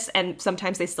fungus. And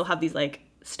sometimes they still have these like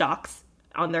stalks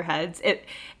on their heads.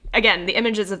 Again, the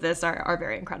images of this are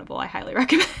very incredible. I highly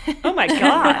recommend. Oh my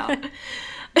God.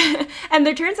 And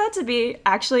there turns out to be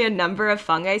actually a number of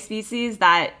fungi species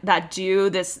that do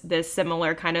this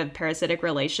similar kind of parasitic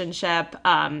relationship,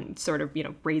 sort of,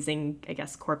 raising, I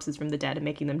guess, corpses from the dead and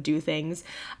making them do things.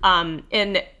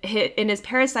 In his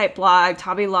parasite blog,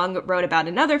 Tommy Long wrote about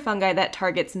another fungi that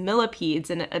targets millipedes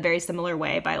in a very similar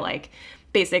way by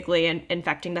basically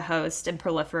infecting the host and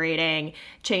proliferating,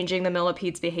 changing the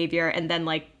millipede's behavior, and then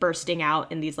bursting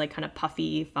out in these kind of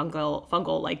puffy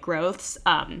fungal growths,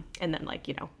 and then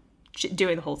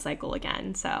doing the whole cycle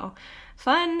again. So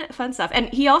fun stuff. And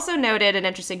he also noted, and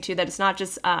interesting too, that it's not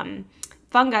just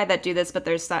fungi that do this, but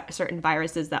there's certain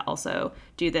viruses that also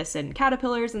do this in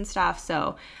caterpillars and stuff.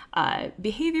 So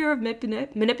behavior of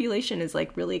manipulation is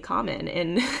really common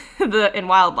in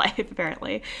wildlife,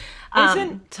 apparently.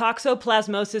 Isn't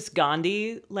Toxoplasmosis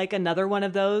gondii another one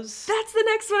of those? That's the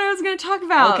next one I was going to talk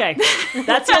about. Okay.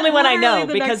 That's the only one I know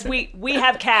because we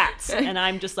have cats and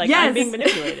I'm just yes. I'm being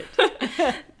manipulated.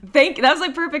 That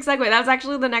was perfect segue. That was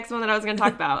actually the next one that I was going to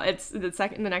talk about. It's the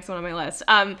next one on my list.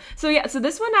 So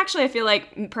this one actually I feel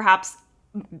perhaps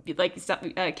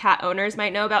cat owners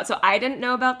might know about. So I didn't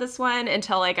know about this one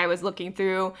until I was looking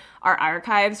through our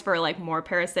archives for more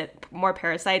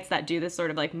parasites that do this sort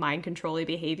of mind controlling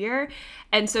behavior.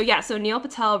 And so Neil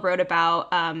Patel wrote about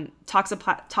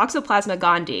Toxoplasma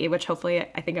gondii, which hopefully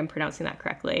I think I'm pronouncing that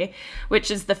correctly,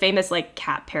 which is the famous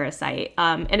cat parasite.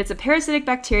 And it's a parasitic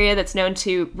bacteria that's known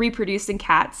to reproduce in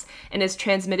cats and is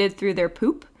transmitted through their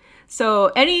poop. So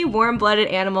any warm-blooded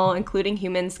animal, including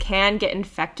humans, can get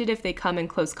infected if they come in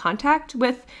close contact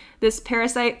with this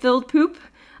parasite-filled poop.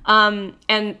 And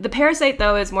the parasite,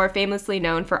 though, is more famously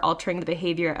known for altering the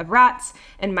behavior of rats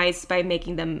and mice by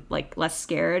making them less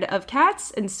scared of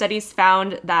cats. And studies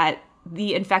found that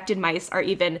the infected mice are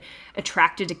even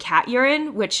attracted to cat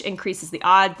urine, which increases the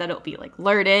odds that it'll be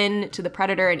lured in to the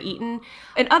predator and eaten.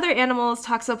 In other animals,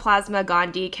 Toxoplasma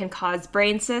gondii can cause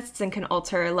brain cysts and can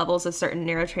alter levels of certain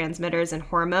neurotransmitters and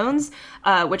hormones,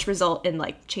 which result in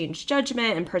changed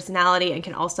judgment and personality and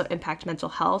can also impact mental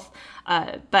health.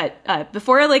 But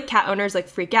before cat owners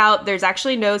freak out, there's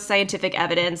actually no scientific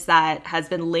evidence that has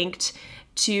been linked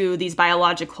to these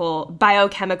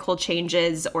biochemical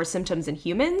changes or symptoms in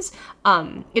humans.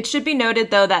 It should be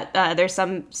noted, though, that there's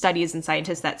some studies and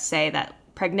scientists that say that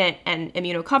pregnant and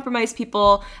immunocompromised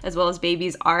people, as well as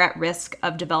babies, are at risk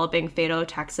of developing fatal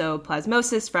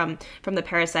toxoplasmosis from the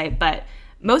parasite. But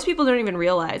most people don't even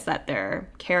realize that they're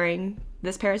carrying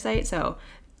this parasite. So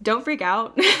don't freak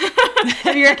out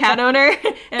if you're a cat owner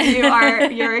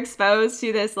and you're exposed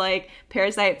to this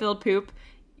parasite-filled poop.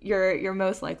 You're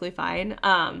most likely fine.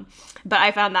 But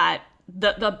I found that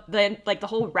the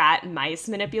whole rat and mice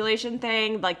manipulation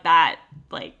thing, that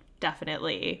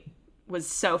definitely was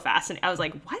so fascinating. I was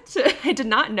like, what? I did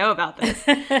not know about this.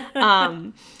 It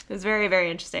was very,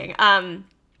 very interesting.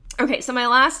 Okay, so my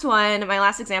last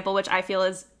example, which I feel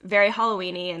is very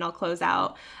Halloween-y, and I'll close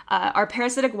out, are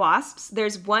parasitic wasps.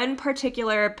 There's one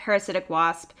particular parasitic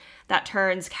wasp that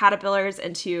turns caterpillars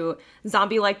into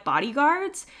zombie-like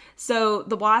bodyguards. So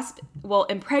the wasp will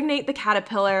impregnate the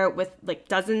caterpillar with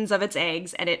dozens of its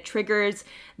eggs, and it triggers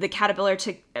the caterpillar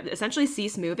to essentially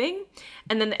cease moving.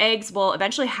 And then the eggs will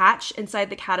eventually hatch inside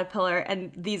the caterpillar,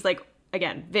 and these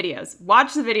again,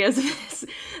 watch the videos of this.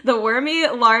 The wormy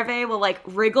larvae will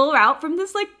wriggle out from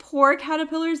this poor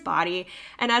caterpillar's body.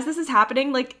 And as this is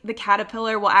happening, the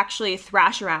caterpillar will actually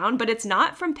thrash around, but it's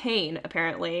not from pain,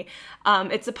 apparently.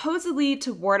 It's supposedly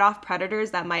to ward off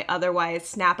predators that might otherwise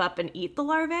snap up and eat the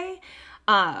larvae.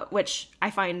 Which I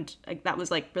find that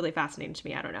was really fascinating to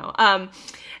me. I don't know.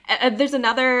 There's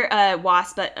another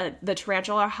wasp, the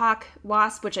tarantula hawk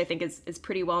wasp, which I think is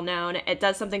pretty well known. It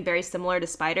does something very similar to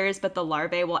spiders, but the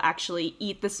larvae will actually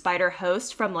eat the spider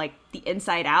host from the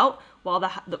inside out, while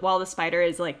the spider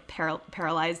is like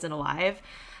paralyzed and alive.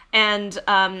 And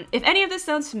if any of this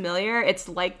sounds familiar, it's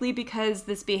likely because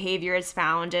this behavior is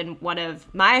found in one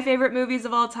of my favorite movies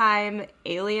of all time,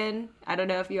 Alien. I don't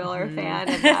know if you all are a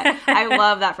fan of that. I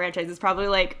love that franchise. It's probably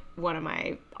like one of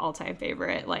my all-time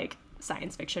favorite like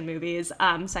science fiction movies,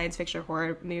 science fiction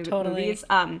horror movies.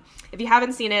 If you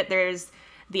haven't seen it, there's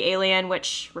the Alien,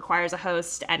 which requires a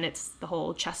host, and it's the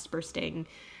whole chest-bursting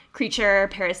creature,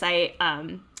 parasite.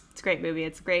 It's a great movie.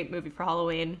 It's a great movie for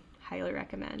Halloween. Highly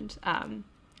recommend.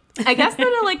 I guess then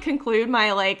to like conclude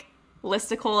my like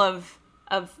listicle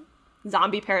of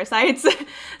zombie parasites.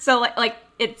 So like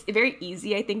it's very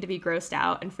easy, I think, to be grossed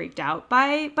out and freaked out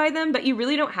by them, but you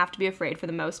really don't have to be afraid for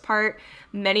the most part.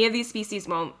 Many of these species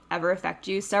won't ever affect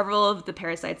you. Several of the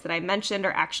parasites that I mentioned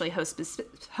are actually host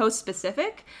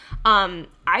specific.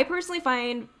 I personally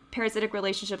find parasitic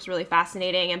relationships really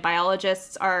fascinating, and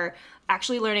biologists are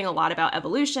actually learning a lot about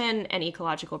evolution and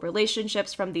ecological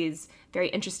relationships from these very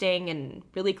interesting and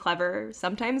really clever,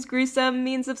 sometimes gruesome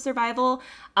means of survival.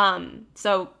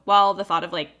 So while the thought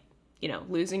of like, you know,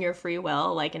 losing your free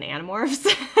will like an Animorphs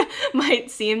might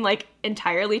seem like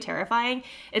entirely terrifying,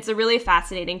 it's a really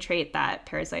fascinating trait that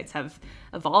parasites have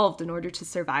evolved in order to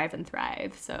survive and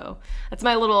thrive. So that's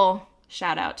my little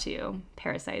shout out to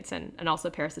parasites and also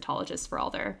parasitologists for all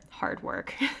their hard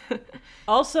work.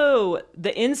 Also,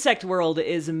 the insect world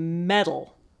is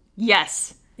metal.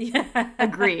 Yes. Yeah.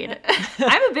 Agreed.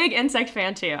 I'm a big insect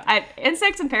fan too.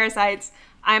 Insects and parasites,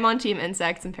 I'm on team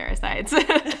insects and parasites.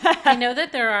 I know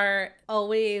that there are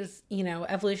always, you know,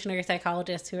 evolutionary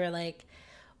psychologists who are like,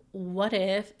 what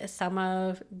if some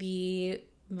of the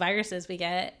viruses we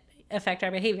get affect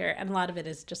our behavior? And a lot of it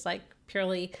is just like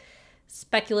purely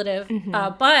speculative.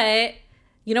 But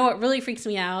you know what really freaks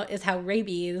me out is how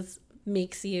rabies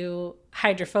makes you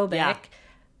hydrophobic.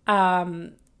 Yeah.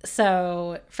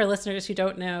 So for listeners who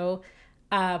don't know,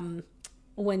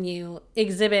 when you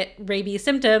exhibit rabies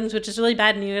symptoms, which is really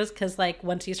bad news because like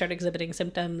once you start exhibiting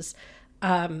symptoms,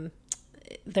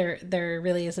 there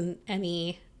really isn't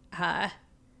any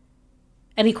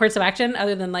course of action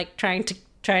other than like trying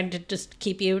to just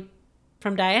keep you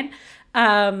from dying.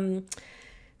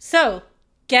 So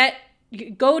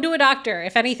go to a doctor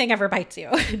if anything ever bites you.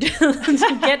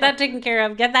 Get that taken care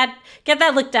of. Get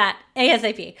that looked at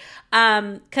ASAP.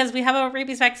 Because we have a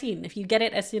rabies vaccine. If you get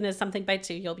it as soon as something bites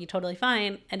you, you'll be totally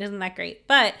fine. And isn't that great?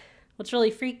 But what's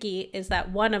really freaky is that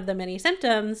one of the many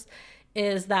symptoms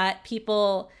is that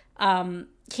people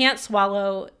can't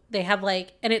swallow. They have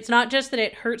like, and it's not just that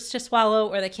it hurts to swallow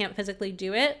or they can't physically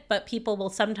do it, but people will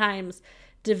sometimes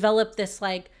develop this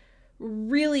like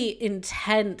really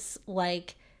intense,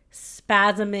 like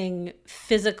spasming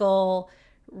physical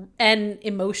and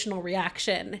emotional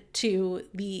reaction to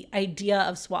the idea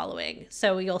of swallowing.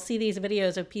 So you'll see these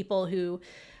videos of people who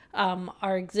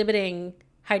are exhibiting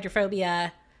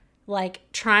hydrophobia, like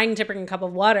trying to bring a cup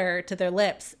of water to their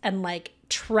lips and like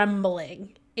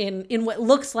trembling in what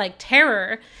looks like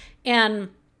terror. And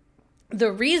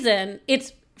the reason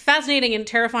it's fascinating and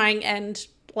terrifying and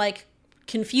like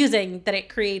confusing that it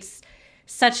creates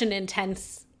such an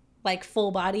intense like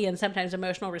full body and sometimes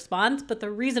emotional response. But the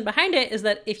reason behind it is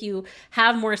that if you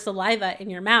have more saliva in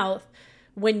your mouth,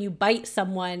 when you bite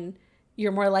someone,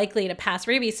 you're more likely to pass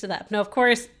rabies to them. Now, of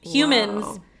course,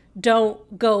 humans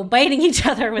don't go biting each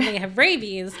other when they have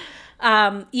rabies,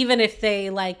 even if they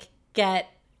like get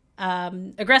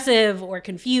aggressive or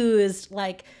confused,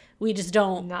 like we just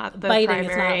don't. Not the biting.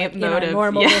 It's not like, motive. A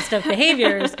normal list of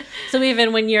behaviors. So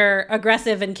even when you're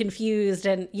aggressive and confused,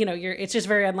 and it's just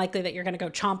very unlikely that you're going to go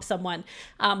chomp someone.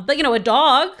 But a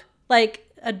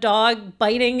dog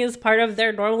biting is part of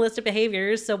their normal list of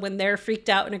behaviors. So when they're freaked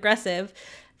out and aggressive,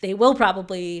 they will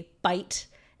probably bite.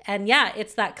 And yeah,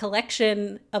 it's that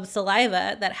collection of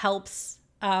saliva that helps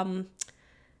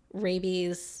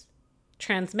rabies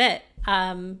transmit.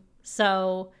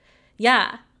 So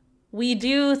yeah. We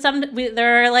do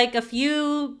there are like a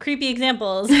few creepy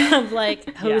examples of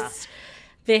like host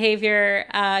behavior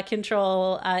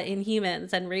control in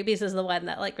humans, and rabies is the one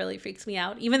that like really freaks me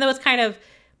out. Even though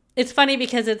it's funny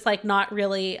because it's like not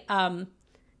really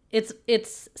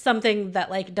it's something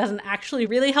that like doesn't actually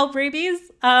really help rabies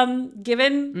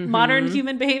given modern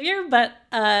human behavior, but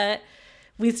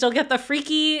we still get the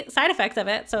freaky side effects of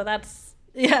it. So that's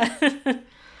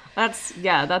That's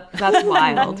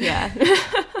wild. Yeah.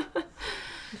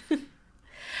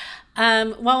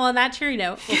 Well, on that cheery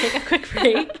note, we'll take a quick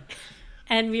break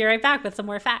and be right back with some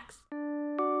more facts.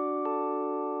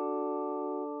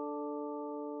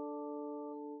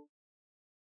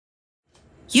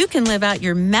 You can live out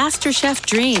your MasterChef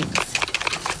dreams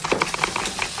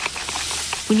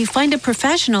when you find a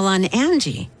professional on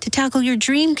Angie to tackle your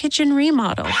dream kitchen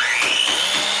remodel.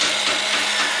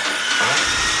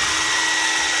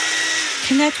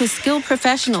 Connect with skilled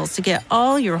professionals to get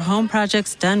all your home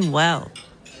projects done well.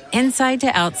 Inside to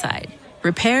outside,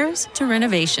 repairs to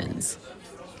renovations.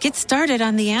 Get started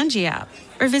on the Angie app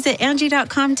or visit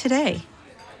Angie.com today.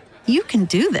 You can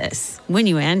do this when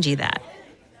you Angie that.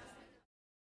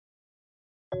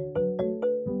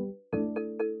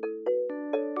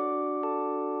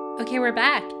 Okay, we're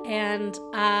back, and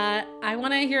I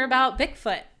want to hear about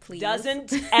Bigfoot, please.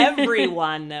 Doesn't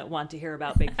everyone want to hear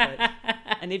about Bigfoot?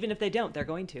 And even if they don't, they're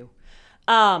going to.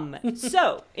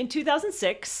 So, in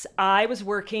 2006, I was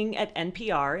working at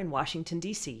NPR in Washington,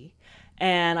 D.C.,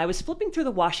 and I was flipping through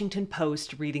the Washington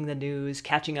Post, reading the news,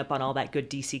 catching up on all that good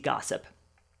D.C. gossip.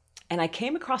 And I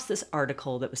came across this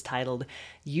article that was titled,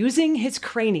 "Using His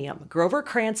Cranium, Grover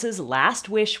Krantz's Last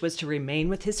Wish Was to Remain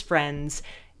with His Friends,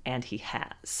 and He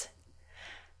Has."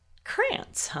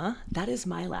 Krantz, huh? That is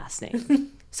my last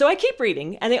name. So I keep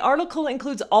reading, and the article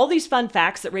includes all these fun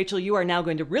facts that, Rachel, you are now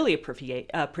going to really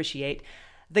appreciate.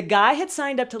 The guy had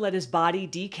signed up to let his body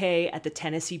decay at the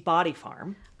Tennessee Body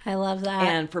Farm. I love that.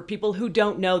 And for people who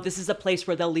don't know, this is a place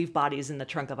where they'll leave bodies in the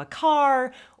trunk of a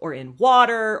car or in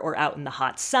water or out in the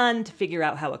hot sun to figure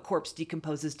out how a corpse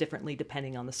decomposes differently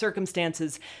depending on the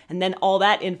circumstances. And then all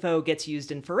that info gets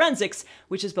used in forensics,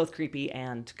 which is both creepy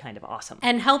and kind of awesome.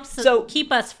 And helps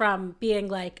keep us from being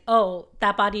like, oh,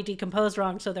 that body decomposed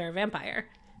wrong, so they're a vampire.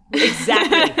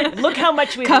 Exactly. Look how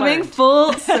much we've Coming learned.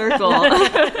 full circle.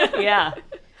 Yeah.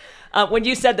 When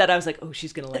you said that, I was like, oh,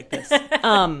 she's going to like this.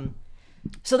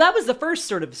 So that was the first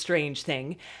sort of strange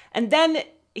thing. And then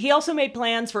he also made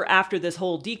plans for, after this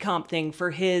whole decomp thing, for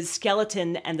his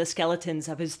skeleton and the skeletons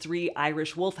of his 3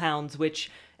 Irish wolfhounds, which,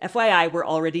 FYI, were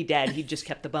already dead. He just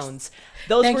kept the bones.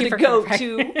 Those were to go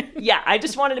to... Yeah, I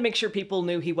just wanted to make sure people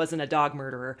knew he wasn't a dog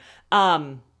murderer.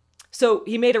 So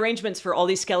he made arrangements for all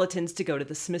these skeletons to go to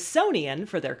the Smithsonian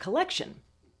for their collection.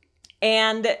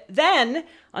 And then,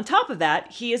 on top of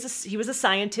that, he was a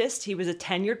scientist. He was a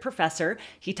tenured professor.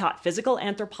 He taught physical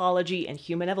anthropology and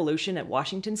human evolution at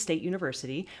Washington State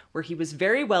University, where he was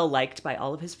very well liked by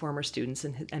all of his former students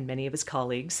and many of his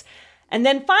colleagues. And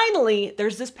then finally,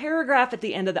 there's this paragraph at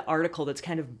the end of the article that's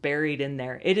kind of buried in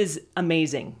there. It is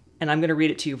amazing, and I'm going to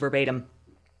read it to you verbatim.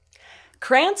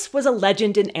 Krantz was a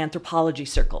legend in anthropology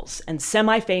circles and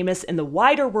semi-famous in the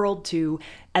wider world too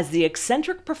as the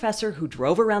eccentric professor who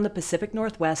drove around the Pacific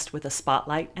Northwest with a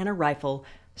spotlight and a rifle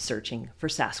searching for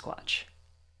Sasquatch.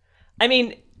 I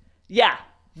mean, yeah,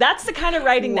 that's the kind of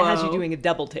writing that has you doing a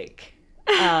double take.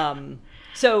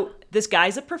 So this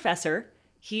guy's a professor.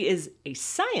 He is a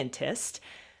scientist.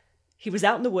 He was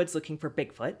out in the woods looking for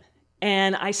Bigfoot.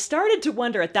 And I started to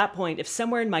wonder at that point if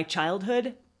somewhere in my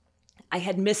childhood I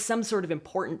had missed some sort of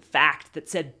important fact that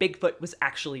said Bigfoot was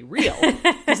actually real.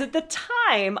 Because at the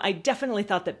time, I definitely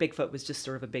thought that Bigfoot was just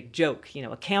sort of a big joke. You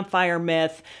know, a campfire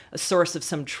myth, a source of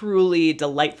some truly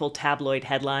delightful tabloid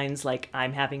headlines like,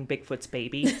 "I'm having Bigfoot's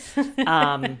baby."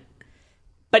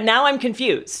 But now I'm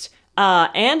confused.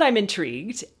 And I'm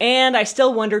intrigued. And I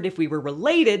still wondered if we were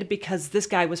related because this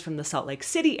guy was from the Salt Lake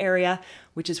City area,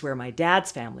 which is where my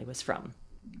dad's family was from.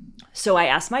 So I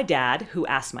asked my dad, who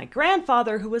asked my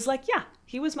grandfather, who was like, yeah,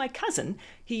 he was my cousin.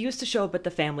 He used to show up at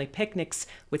the family picnics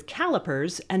with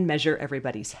calipers and measure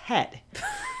everybody's head.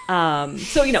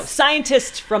 So, you know,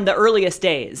 scientist from the earliest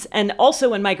days. And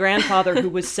also when my grandfather, who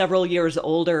was several years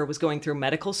older, was going through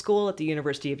medical school at the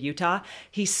University of Utah,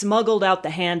 he smuggled out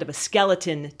the hand of a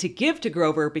skeleton to give to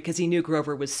Grover because he knew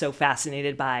Grover was so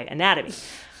fascinated by anatomy.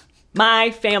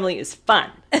 My family is fun.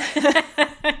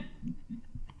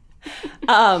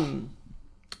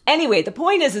 Anyway, the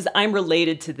point is I'm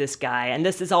related to this guy, and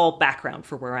this is all background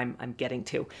for where I'm getting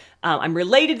to. I'm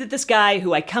related to this guy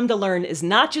who I come to learn is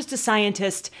not just a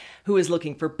scientist who is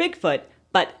looking for Bigfoot,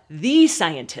 but the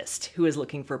scientist who is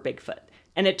looking for Bigfoot.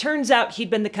 And it turns out he'd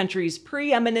been the country's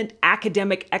preeminent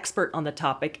academic expert on the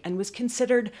topic and was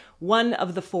considered one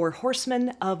of the 4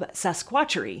 horsemen of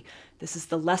Sasquatchery. This is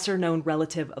the lesser-known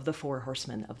relative of the 4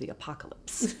 horsemen of the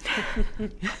apocalypse.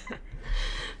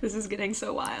 This is getting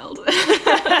so wild.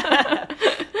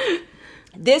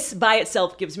 This by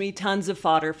itself gives me tons of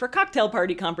fodder for cocktail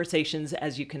party conversations,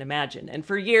 as you can imagine. And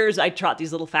for years, I trot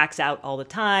these little facts out all the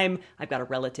time. I've got a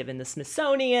relative in the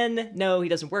Smithsonian. No, he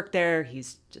doesn't work there.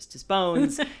 He's just his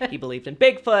bones. He believed in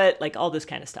Bigfoot, like all this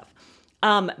kind of stuff.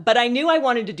 But I knew I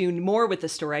wanted to do more with the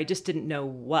story. I just didn't know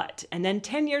what. And then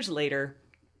 10 years later,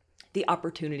 the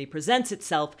opportunity presents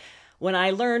itself when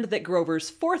I learned that Grover's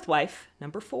fourth wife,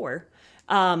 number 4,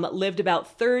 lived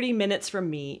about 30 minutes from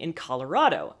me in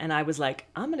Colorado. And I was like,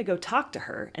 I'm going to go talk to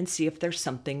her and see if there's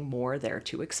something more there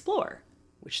to explore,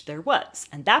 which there was.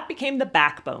 And that became the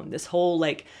backbone. This whole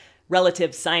like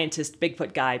relative scientist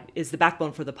Bigfoot guide is the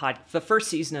backbone for the first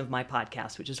season of my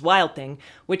podcast, which is Wild Thing,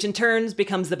 which in turn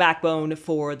becomes the backbone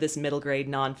for this middle grade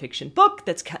nonfiction book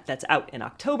that's out in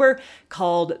October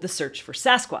called The Search for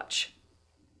Sasquatch.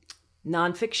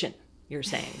 Nonfiction, you're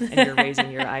saying, and you're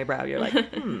raising your eyebrow. You're like,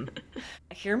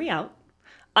 hear me out.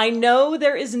 I know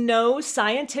there is no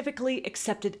scientifically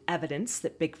accepted evidence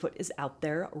that Bigfoot is out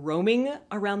there roaming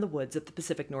around the woods of the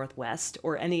Pacific Northwest,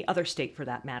 or any other state for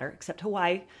that matter, except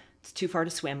Hawaii. It's too far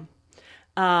to swim.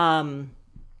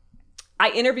 I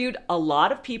interviewed a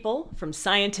lot of people, from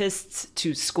scientists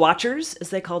to squatchers, as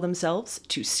they call themselves,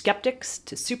 to skeptics,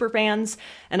 to superfans.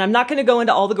 And I'm not going to go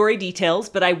into all the gory details,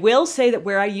 but I will say that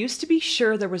where I used to be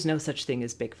sure there was no such thing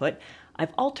as Bigfoot,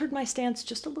 I've altered my stance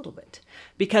just a little bit.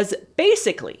 Because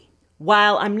basically,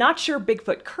 while I'm not sure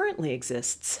Bigfoot currently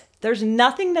exists, there's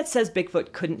nothing that says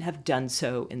Bigfoot couldn't have done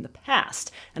so in the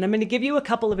past. And I'm going to give you a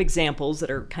couple of examples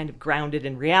that are kind of grounded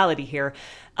in reality here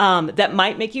that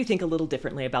might make you think a little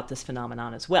differently about this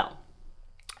phenomenon as well.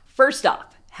 First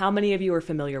off, how many of you are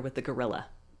familiar with the gorilla?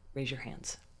 Raise your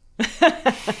hands.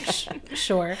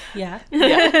 Sure, yeah.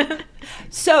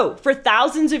 So, for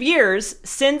thousands of years,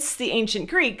 since the ancient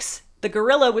Greeks, the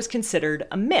gorilla was considered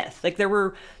a myth. Like, there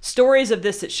were stories of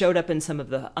this that showed up in some of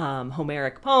the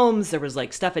Homeric poems. There was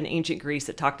like stuff in ancient Greece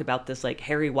that talked about this like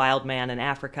hairy wild man in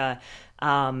Africa.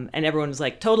 And everyone was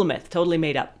like, total myth, totally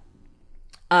made up.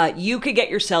 You could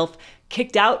get yourself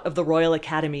kicked out of the Royal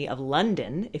Academy of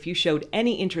London if you showed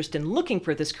any interest in looking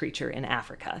for this creature in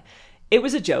Africa. It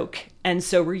was a joke, and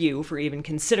so were you for even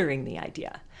considering the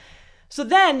idea. So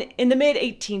then, in the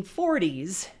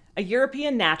mid-1840s, a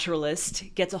European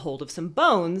naturalist gets a hold of some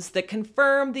bones that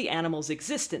confirm the animal's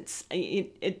existence.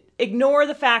 Ignore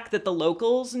the fact that the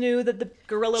locals knew that the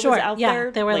gorilla was out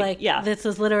there. They were like, this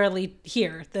is literally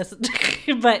here.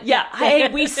 But yeah, hey,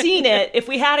 we've seen it. If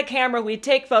we had a camera, we'd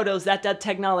take photos. That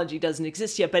technology doesn't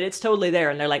exist yet, but it's totally there.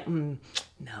 And they're like, no,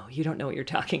 you don't know what you're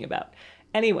talking about.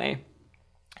 Anyway,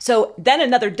 so then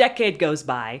another decade goes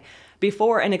by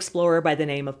before an explorer by the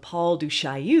name of Paul du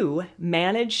Chaillu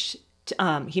manages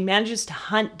to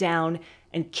hunt down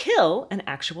and kill an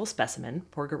actual specimen,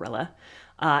 poor gorilla,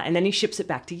 and then he ships it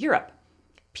back to Europe.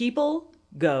 People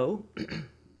go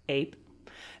ape.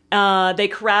 They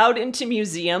crowd into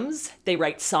museums. They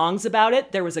write songs about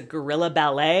it. There was a gorilla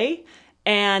ballet,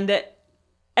 and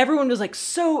everyone was like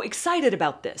so excited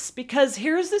about this because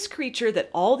here's this creature that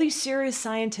all these serious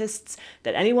scientists,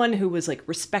 that anyone who was like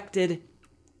respected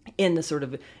in the sort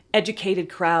of educated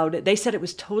crowd, they said it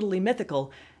was totally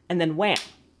mythical. And then wham,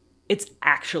 it's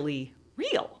actually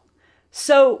real.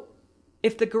 So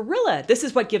if the gorilla, this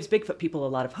is what gives Bigfoot people a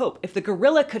lot of hope. If the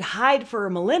gorilla could hide for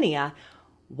millennia,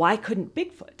 why couldn't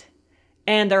Bigfoot?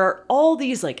 And there are all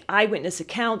these like eyewitness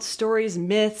accounts, stories,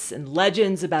 myths, and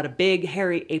legends about a big,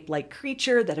 hairy, ape-like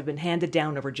creature that have been handed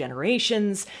down over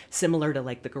generations, similar to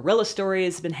like the gorilla story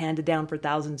has been handed down for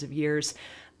thousands of years.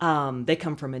 They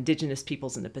come from indigenous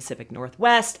peoples in the Pacific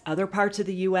Northwest, other parts of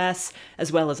the US,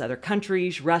 as well as other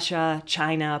countries, Russia,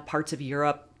 China, parts of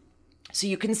Europe. So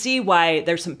you can see why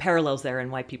there's some parallels there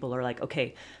and why people are like,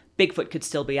 okay, Bigfoot could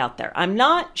still be out there. I'm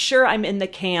not sure I'm in the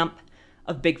camp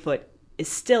of Bigfoot is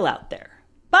still out there,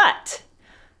 but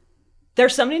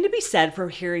there's something to be said for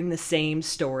hearing the same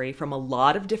story from a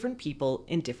lot of different people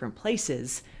in different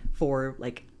places for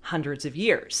like hundreds of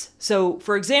years. So,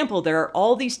 for example, there are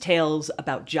all these tales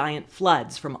about giant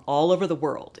floods from all over the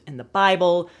world in the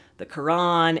Bible, the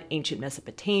Quran, ancient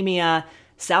Mesopotamia,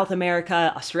 South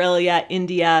America, Australia,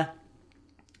 India.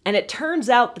 And it turns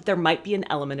out that there might be an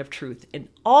element of truth in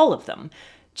all of them.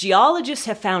 Geologists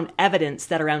have found evidence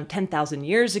that around 10,000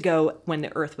 years ago, when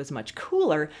the Earth was much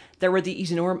cooler, there were these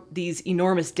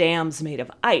enormous dams made of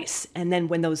ice. And then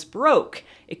when those broke,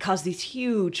 it caused these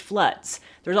huge floods.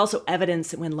 There's also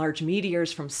evidence that when large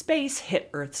meteors from space hit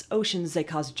Earth's oceans, they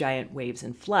caused giant waves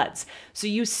and floods. So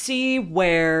you see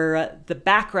where the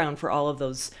background for all of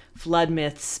those flood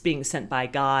myths being sent by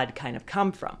God kind of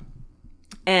come from.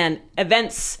 And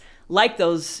events like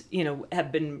those,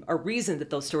 have been a reason that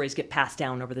those stories get passed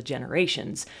down over the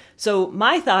generations. So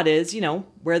my thought is,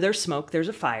 where there's smoke, there's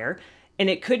a fire. And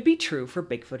it could be true for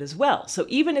Bigfoot as well. So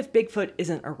even if Bigfoot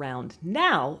isn't around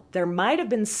now, there might have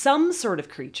been some sort of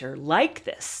creature like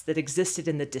this that existed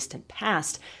in the distant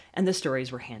past, and the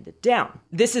stories were handed down.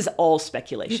 This is all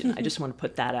speculation. I just want to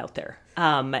put that out there.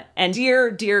 And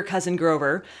dear cousin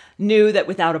Grover knew that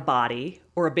without a body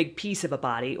or a big piece of a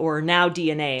body, or now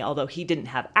DNA, although he didn't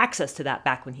have access to that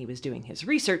back when he was doing his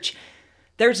research,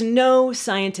 there's no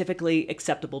scientifically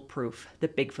acceptable proof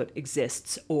that Bigfoot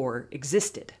exists or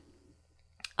existed.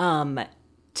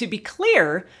 To be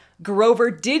clear, Grover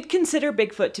did consider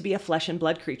Bigfoot to be a flesh and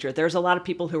blood creature. There's a lot of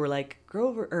people who were like,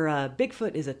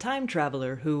 Bigfoot is a time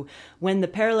traveler who, when the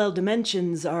parallel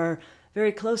dimensions are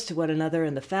very close to one another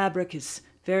and the fabric is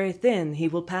very thin, he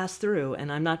will pass through.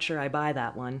 And I'm not sure I buy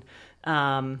that one.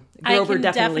 Grover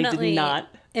definitely did not.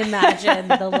 Imagine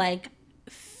the like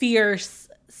fierce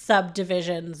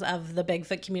subdivisions of the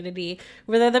Bigfoot community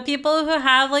where they're the people who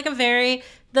have like a very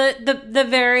the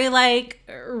very like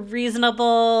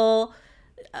reasonable,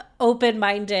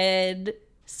 open-minded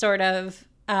sort of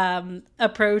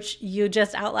approach you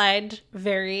just outlined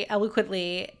very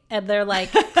eloquently, and they're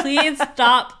like, please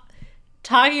stop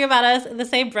talking about us in the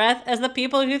same breath as the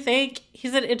people who think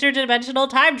he's an interdimensional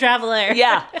time traveler.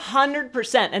 Yeah,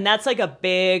 100%. And that's like a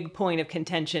big point of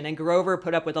contention. And Grover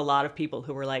put up with a lot of people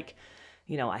who were like,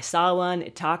 I saw one,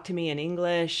 it talked to me in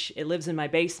English, it lives in my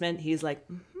basement. He's like,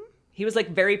 He was like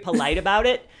very polite about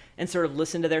it and sort of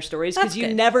listened to their stories, because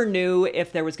you never knew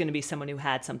if there was going to be someone who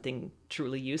had something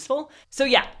truly useful. So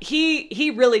yeah,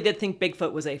 he really did think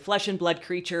Bigfoot was a flesh and blood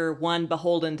creature, one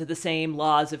beholden to the same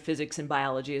laws of physics and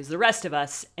biology as the rest of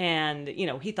us. And,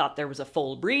 he thought there was a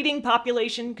full breeding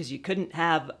population, because you couldn't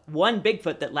have one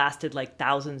Bigfoot that lasted like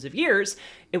thousands of years.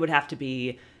 It would have to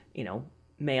be,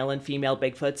 male and female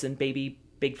Bigfoots and baby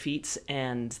big feets,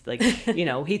 and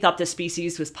he thought the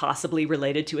species was possibly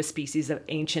related to a species of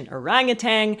ancient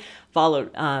orangutan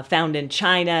found in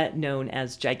China known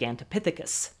as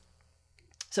Gigantopithecus.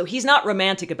 So he's not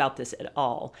romantic about this at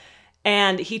all.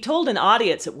 And he told an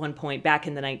audience at one point back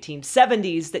in the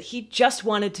 1970s that he just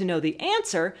wanted to know the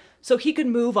answer so he could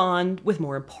move on with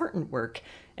more important work.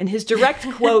 And his direct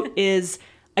quote is,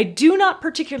 "I do not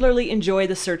particularly enjoy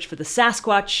the search for the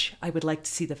Sasquatch. I would like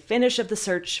to see the finish of the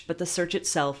search, but the search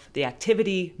itself, the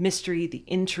activity, mystery, the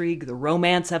intrigue, the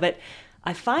romance of it,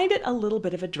 I find it a little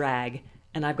bit of a drag,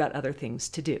 and I've got other things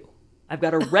to do. I've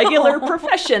got a regular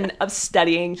profession of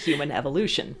studying human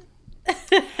evolution."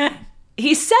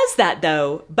 He says that,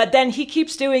 though, but then he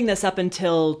keeps doing this up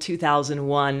until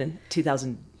 2001,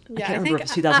 2000. I can't remember if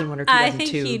it's 2001 or 2002. I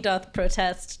think he doth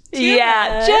protest too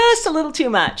much. much. Just a little too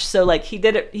much. So he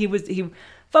did it. He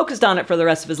focused on it for the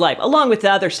rest of his life, along with the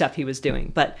other stuff he was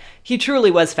doing. But he truly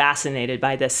was fascinated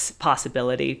by this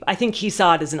possibility. I think he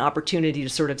saw it as an opportunity to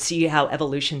sort of see how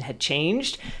evolution had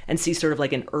changed and see sort of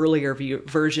like an earlier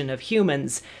version of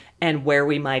humans and where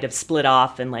we might have split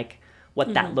off and like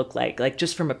what that looked like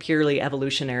just from a purely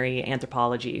evolutionary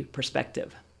anthropology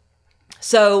perspective.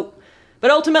 So,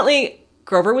 but ultimately,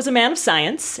 Grover was a man of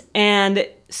science, and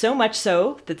so much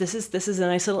so that this is a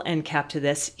nice little end cap to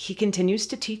this. He continues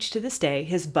to teach to this day.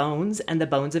 His bones and the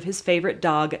bones of his favorite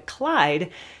dog,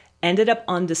 Clyde, ended up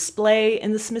on display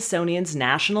in the Smithsonian's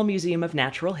National Museum of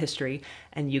Natural History,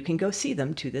 and you can go see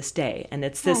them to this day. And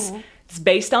it's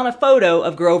based on a photo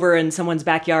of Grover in someone's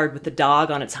backyard with the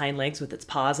dog on its hind legs with its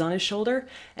paws on his shoulder,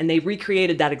 and they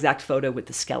recreated that exact photo with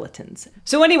the skeletons.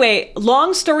 So anyway,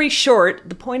 long story short,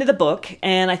 the point of the book,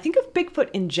 and I think of Bigfoot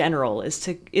in general, is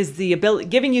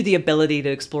giving you the ability to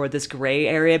explore this gray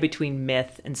area between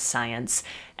myth and science.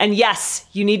 And yes,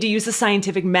 you need to use the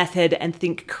scientific method and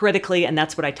think critically, and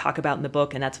that's what I talk about in the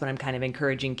book, and that's what I'm kind of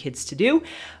encouraging kids to do.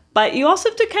 But you also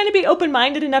have to kind of be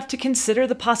open-minded enough to consider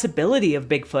the possibility of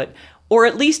Bigfoot, or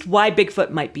at least why Bigfoot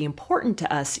might be important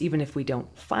to us, even if we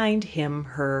don't find him,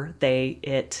 her, they,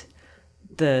 it,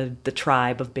 the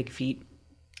tribe of big feet.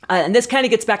 And this kind of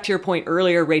gets back to your point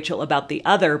earlier, Rachel, about the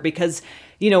other, because,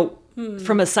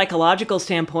 from a psychological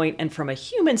standpoint and from a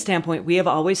human standpoint, we have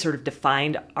always sort of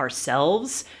defined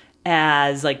ourselves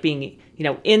as like being,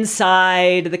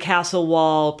 inside the castle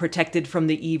wall, protected from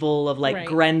the evil of like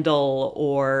Grendel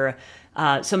or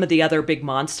some of the other big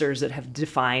monsters that have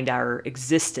defined our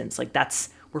existence. Like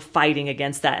we're fighting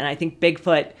against that. And I think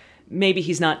Bigfoot, maybe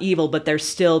he's not evil, but there's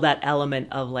still that element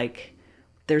of like,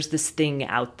 there's this thing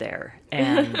out there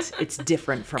and it's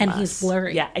different from us. And he's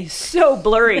blurry. Yeah, he's so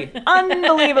blurry.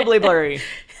 Unbelievably blurry.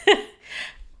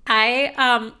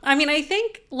 I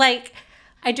think like,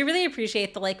 I do really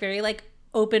appreciate the like very like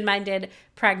open-minded,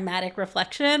 pragmatic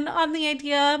reflection on the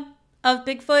idea of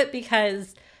Bigfoot,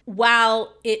 because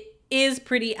while it is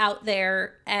pretty out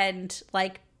there and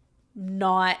like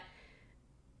not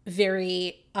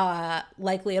very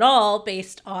likely at all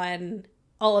based on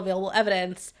all available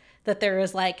evidence that there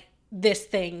is like this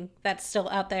thing that's still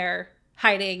out there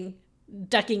hiding,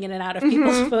 ducking in and out of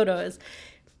people's photos,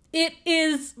 it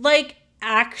is like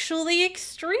actually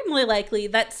extremely likely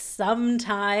that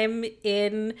sometime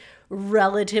in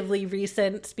relatively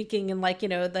recent, speaking in like,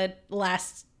 the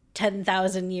last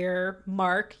 10,000 year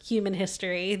mark human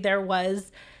history, there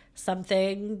was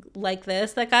something like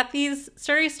this that got these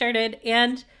stories started.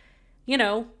 And,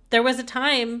 there was a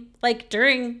time like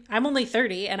I'm only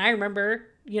 30 and I remember,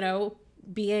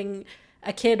 being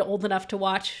a kid old enough to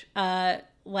watch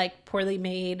like poorly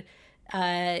made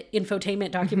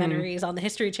infotainment documentaries on the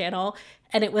History Channel.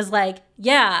 And it was like,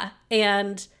 yeah,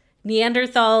 and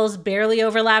Neanderthals barely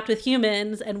overlapped with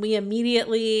humans and we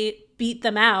immediately beat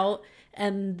them out.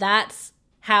 And that's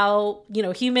how,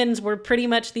 humans were pretty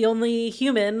much the only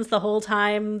humans the whole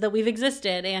time that we've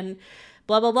existed and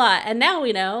blah, blah, blah. And now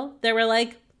we know there were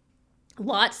like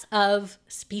lots of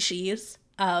species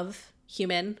of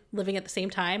human living at the same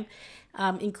time,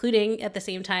 including at the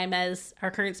same time as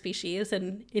our current species.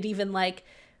 And it even like,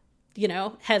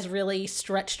 has really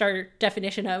stretched our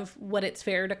definition of what it's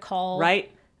fair to call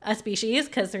a species,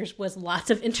 because there was lots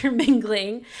of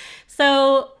intermingling.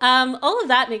 So all of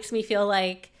that makes me feel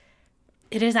like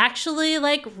it is actually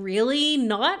like really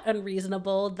not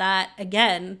unreasonable that,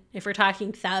 again, if we're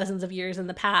talking thousands of years in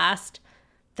the past,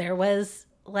 there was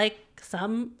like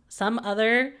some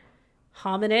other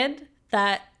hominid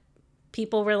that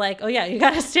people were like, oh yeah, you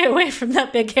got to stay away from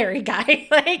that big hairy guy.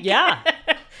 Like, yeah.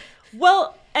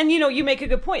 Well, and you make a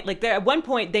good point. Like there, at one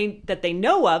point that they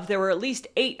know of, there were at least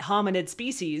 8 hominid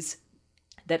species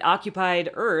that occupied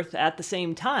Earth at the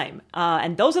same time.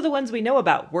 And those are the ones we know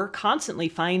about. We're constantly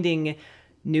finding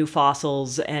new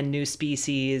fossils and new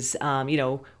species.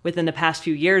 Within the past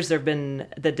few years, there have been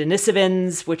the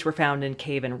Denisovans, which were found in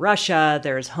cave in Russia.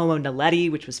 There's Homo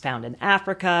naledi, which was found in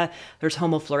Africa. There's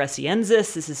Homo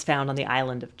floresiensis. This is found on the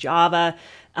island of Java.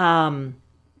 And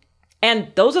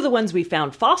those are the ones we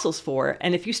found fossils for.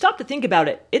 And if you stop to think about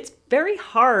it, it's very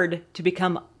hard to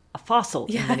become a fossil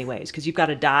in many ways, because you've got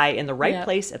to die in the right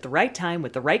place at the right time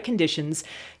with the right conditions.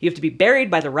 You have to be buried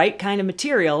by the right kind of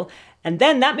material. And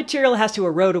then that material has to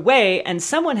erode away, and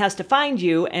someone has to find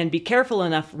you and be careful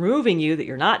enough removing you that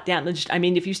you're not damaged. I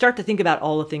mean, if you start to think about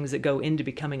all the things that go into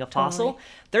becoming a fossil,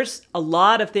 there's a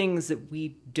lot of things that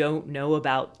we don't know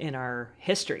about in our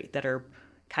history that are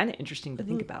kind of interesting to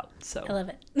think about. So I love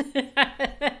it.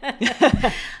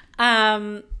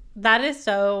 That is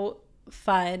so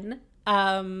fun.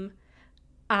 I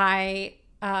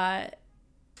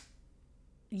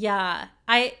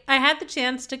had the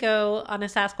chance to go on a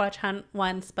Sasquatch hunt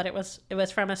once, but it was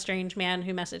from a strange man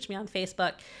who messaged me on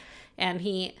Facebook, and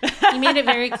he made it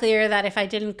very clear that if I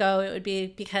didn't go, it would be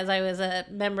because I was a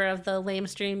member of the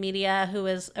lamestream media who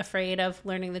was afraid of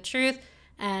learning the truth.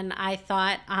 And I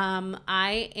thought,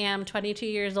 I am 22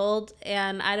 years old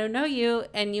and I don't know you,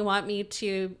 and you want me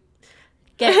to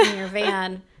get in your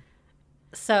van.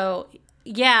 So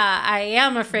yeah, I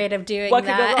am afraid of doing what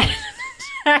that. Could go wrong?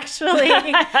 Actually,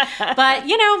 but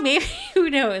maybe,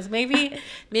 who knows? Maybe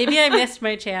I missed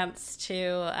my chance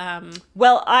to.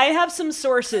 Well, I have some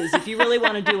sources if you really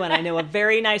want to do one. I know a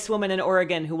very nice woman in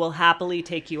Oregon who will happily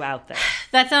take you out there.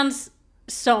 That sounds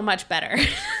so much better.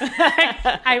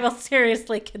 I will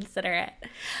seriously consider it.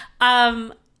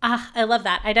 I love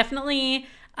that. I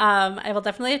will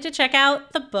definitely have to check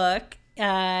out the book.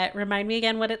 Remind me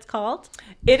again what it's called.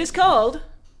 It is called,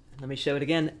 let me show it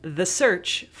again, The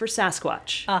Search for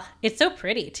Sasquatch. It's so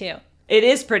pretty too. It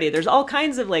is pretty. There's all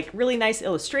kinds of like really nice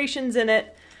illustrations in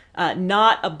it.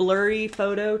 Not a blurry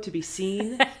photo to be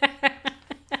seen.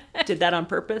 Did that on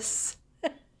purpose.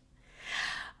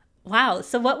 Wow.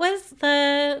 So what was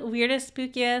the weirdest,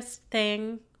 spookiest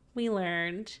thing we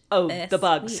learned? Oh, the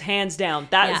bugs, hands down.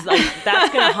 That's going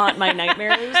to haunt my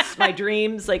nightmares, my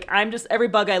dreams. Like every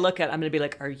bug I look at, I'm going to be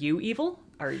like, are you evil?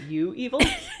 Are you evil?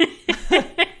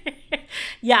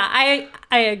 Yeah,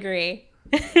 I agree.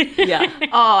 Yeah.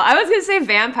 Oh, I was going to say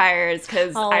vampires,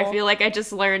 because I feel like I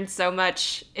just learned so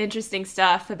much interesting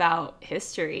stuff about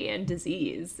history and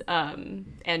disease,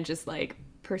 and just like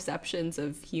perceptions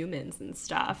of humans and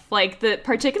stuff. Like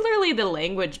particularly the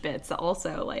language bits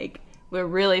also like were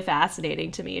really fascinating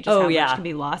to me, just how much can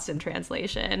be lost in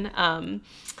translation.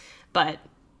 But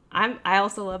I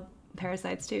also love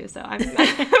parasites too, so I'm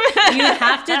you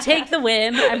have to take the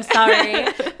win. I'm sorry,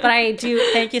 but I do.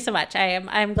 Thank you so much.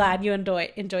 I'm glad you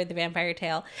enjoyed the Vampire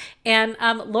Tale. And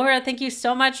Laura, thank you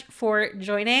so much for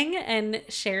joining and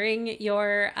sharing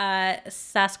your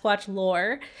Sasquatch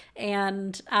lore.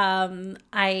 And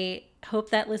I hope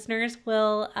that listeners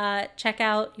will check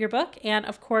out your book and,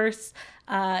 of course,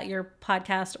 your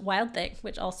podcast Wild Thing,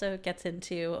 which also gets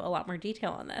into a lot more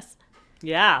detail on this.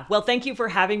 Yeah. Well, thank you for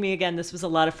having me again. This was a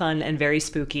lot of fun and very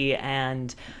spooky.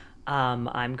 And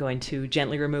I'm going to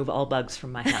gently remove all bugs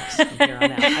from my house from here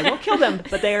on out. I won't kill them,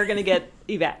 but they are going to get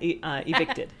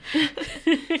evicted.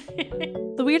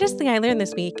 The Weirdest Thing I Learned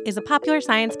This Week is a popular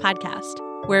science podcast.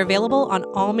 We're available on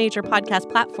all major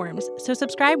podcast platforms, so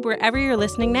subscribe wherever you're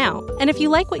listening now. And if you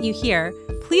like what you hear,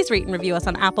 please rate and review us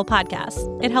on Apple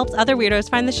Podcasts. It helps other weirdos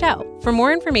find the show. For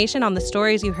more information on the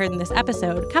stories you heard in this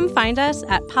episode, come find us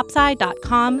at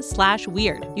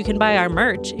popsci.com/weird. You can buy our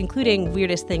merch, including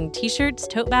Weirdest Thing t-shirts,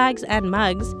 tote bags, and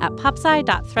mugs at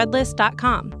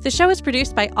popsci.threadless.com. The show is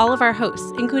produced by all of our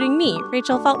hosts, including me,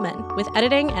 Rachel Feltman, with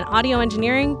editing and audio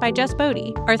engineering by Jess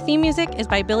Bodie. Our theme music is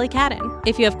by Billy Cadden.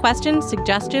 If you have questions,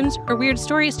 suggestions, or weird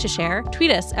stories to share,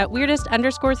 tweet us at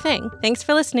weirdest_thing. Thanks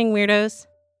for listening, weirdos.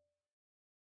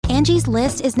 Angie's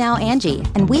List is now Angie,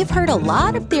 and we've heard a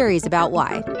lot of theories about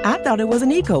why. I thought it was an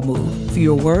eco move.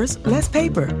 Fewer words, less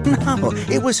paper. No,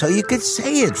 it was so you could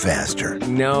say it faster.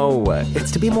 No,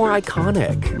 it's to be more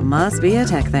iconic. Must be a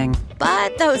tech thing.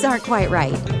 But those aren't quite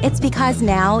right. It's because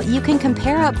now you can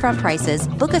compare upfront prices,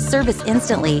 book a service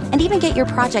instantly, and even get your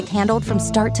project handled from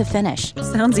start to finish.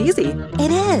 Sounds easy.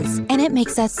 It is, and it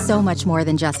makes us so much more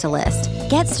than just a list.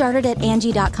 Get started at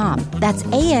Angie.com. That's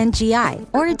ANGI,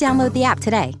 or download the app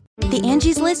today. The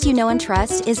Angie's List you know and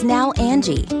trust is now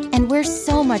Angie, and we're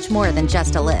so much more than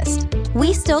just a list.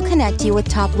 We still connect you with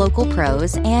top local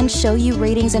pros and show you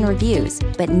ratings and reviews,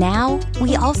 but now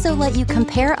we also let you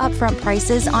compare upfront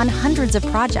prices on hundreds of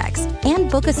projects and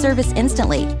book a service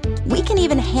instantly. We can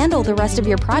even handle the rest of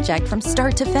your project from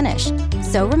start to finish.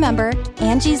 So remember,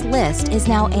 Angie's List is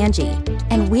now Angie,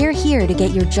 and we're here to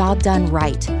get your job done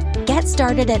right. Get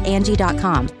started at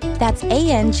Angie.com. That's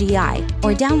ANGI,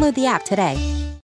 or download the app today.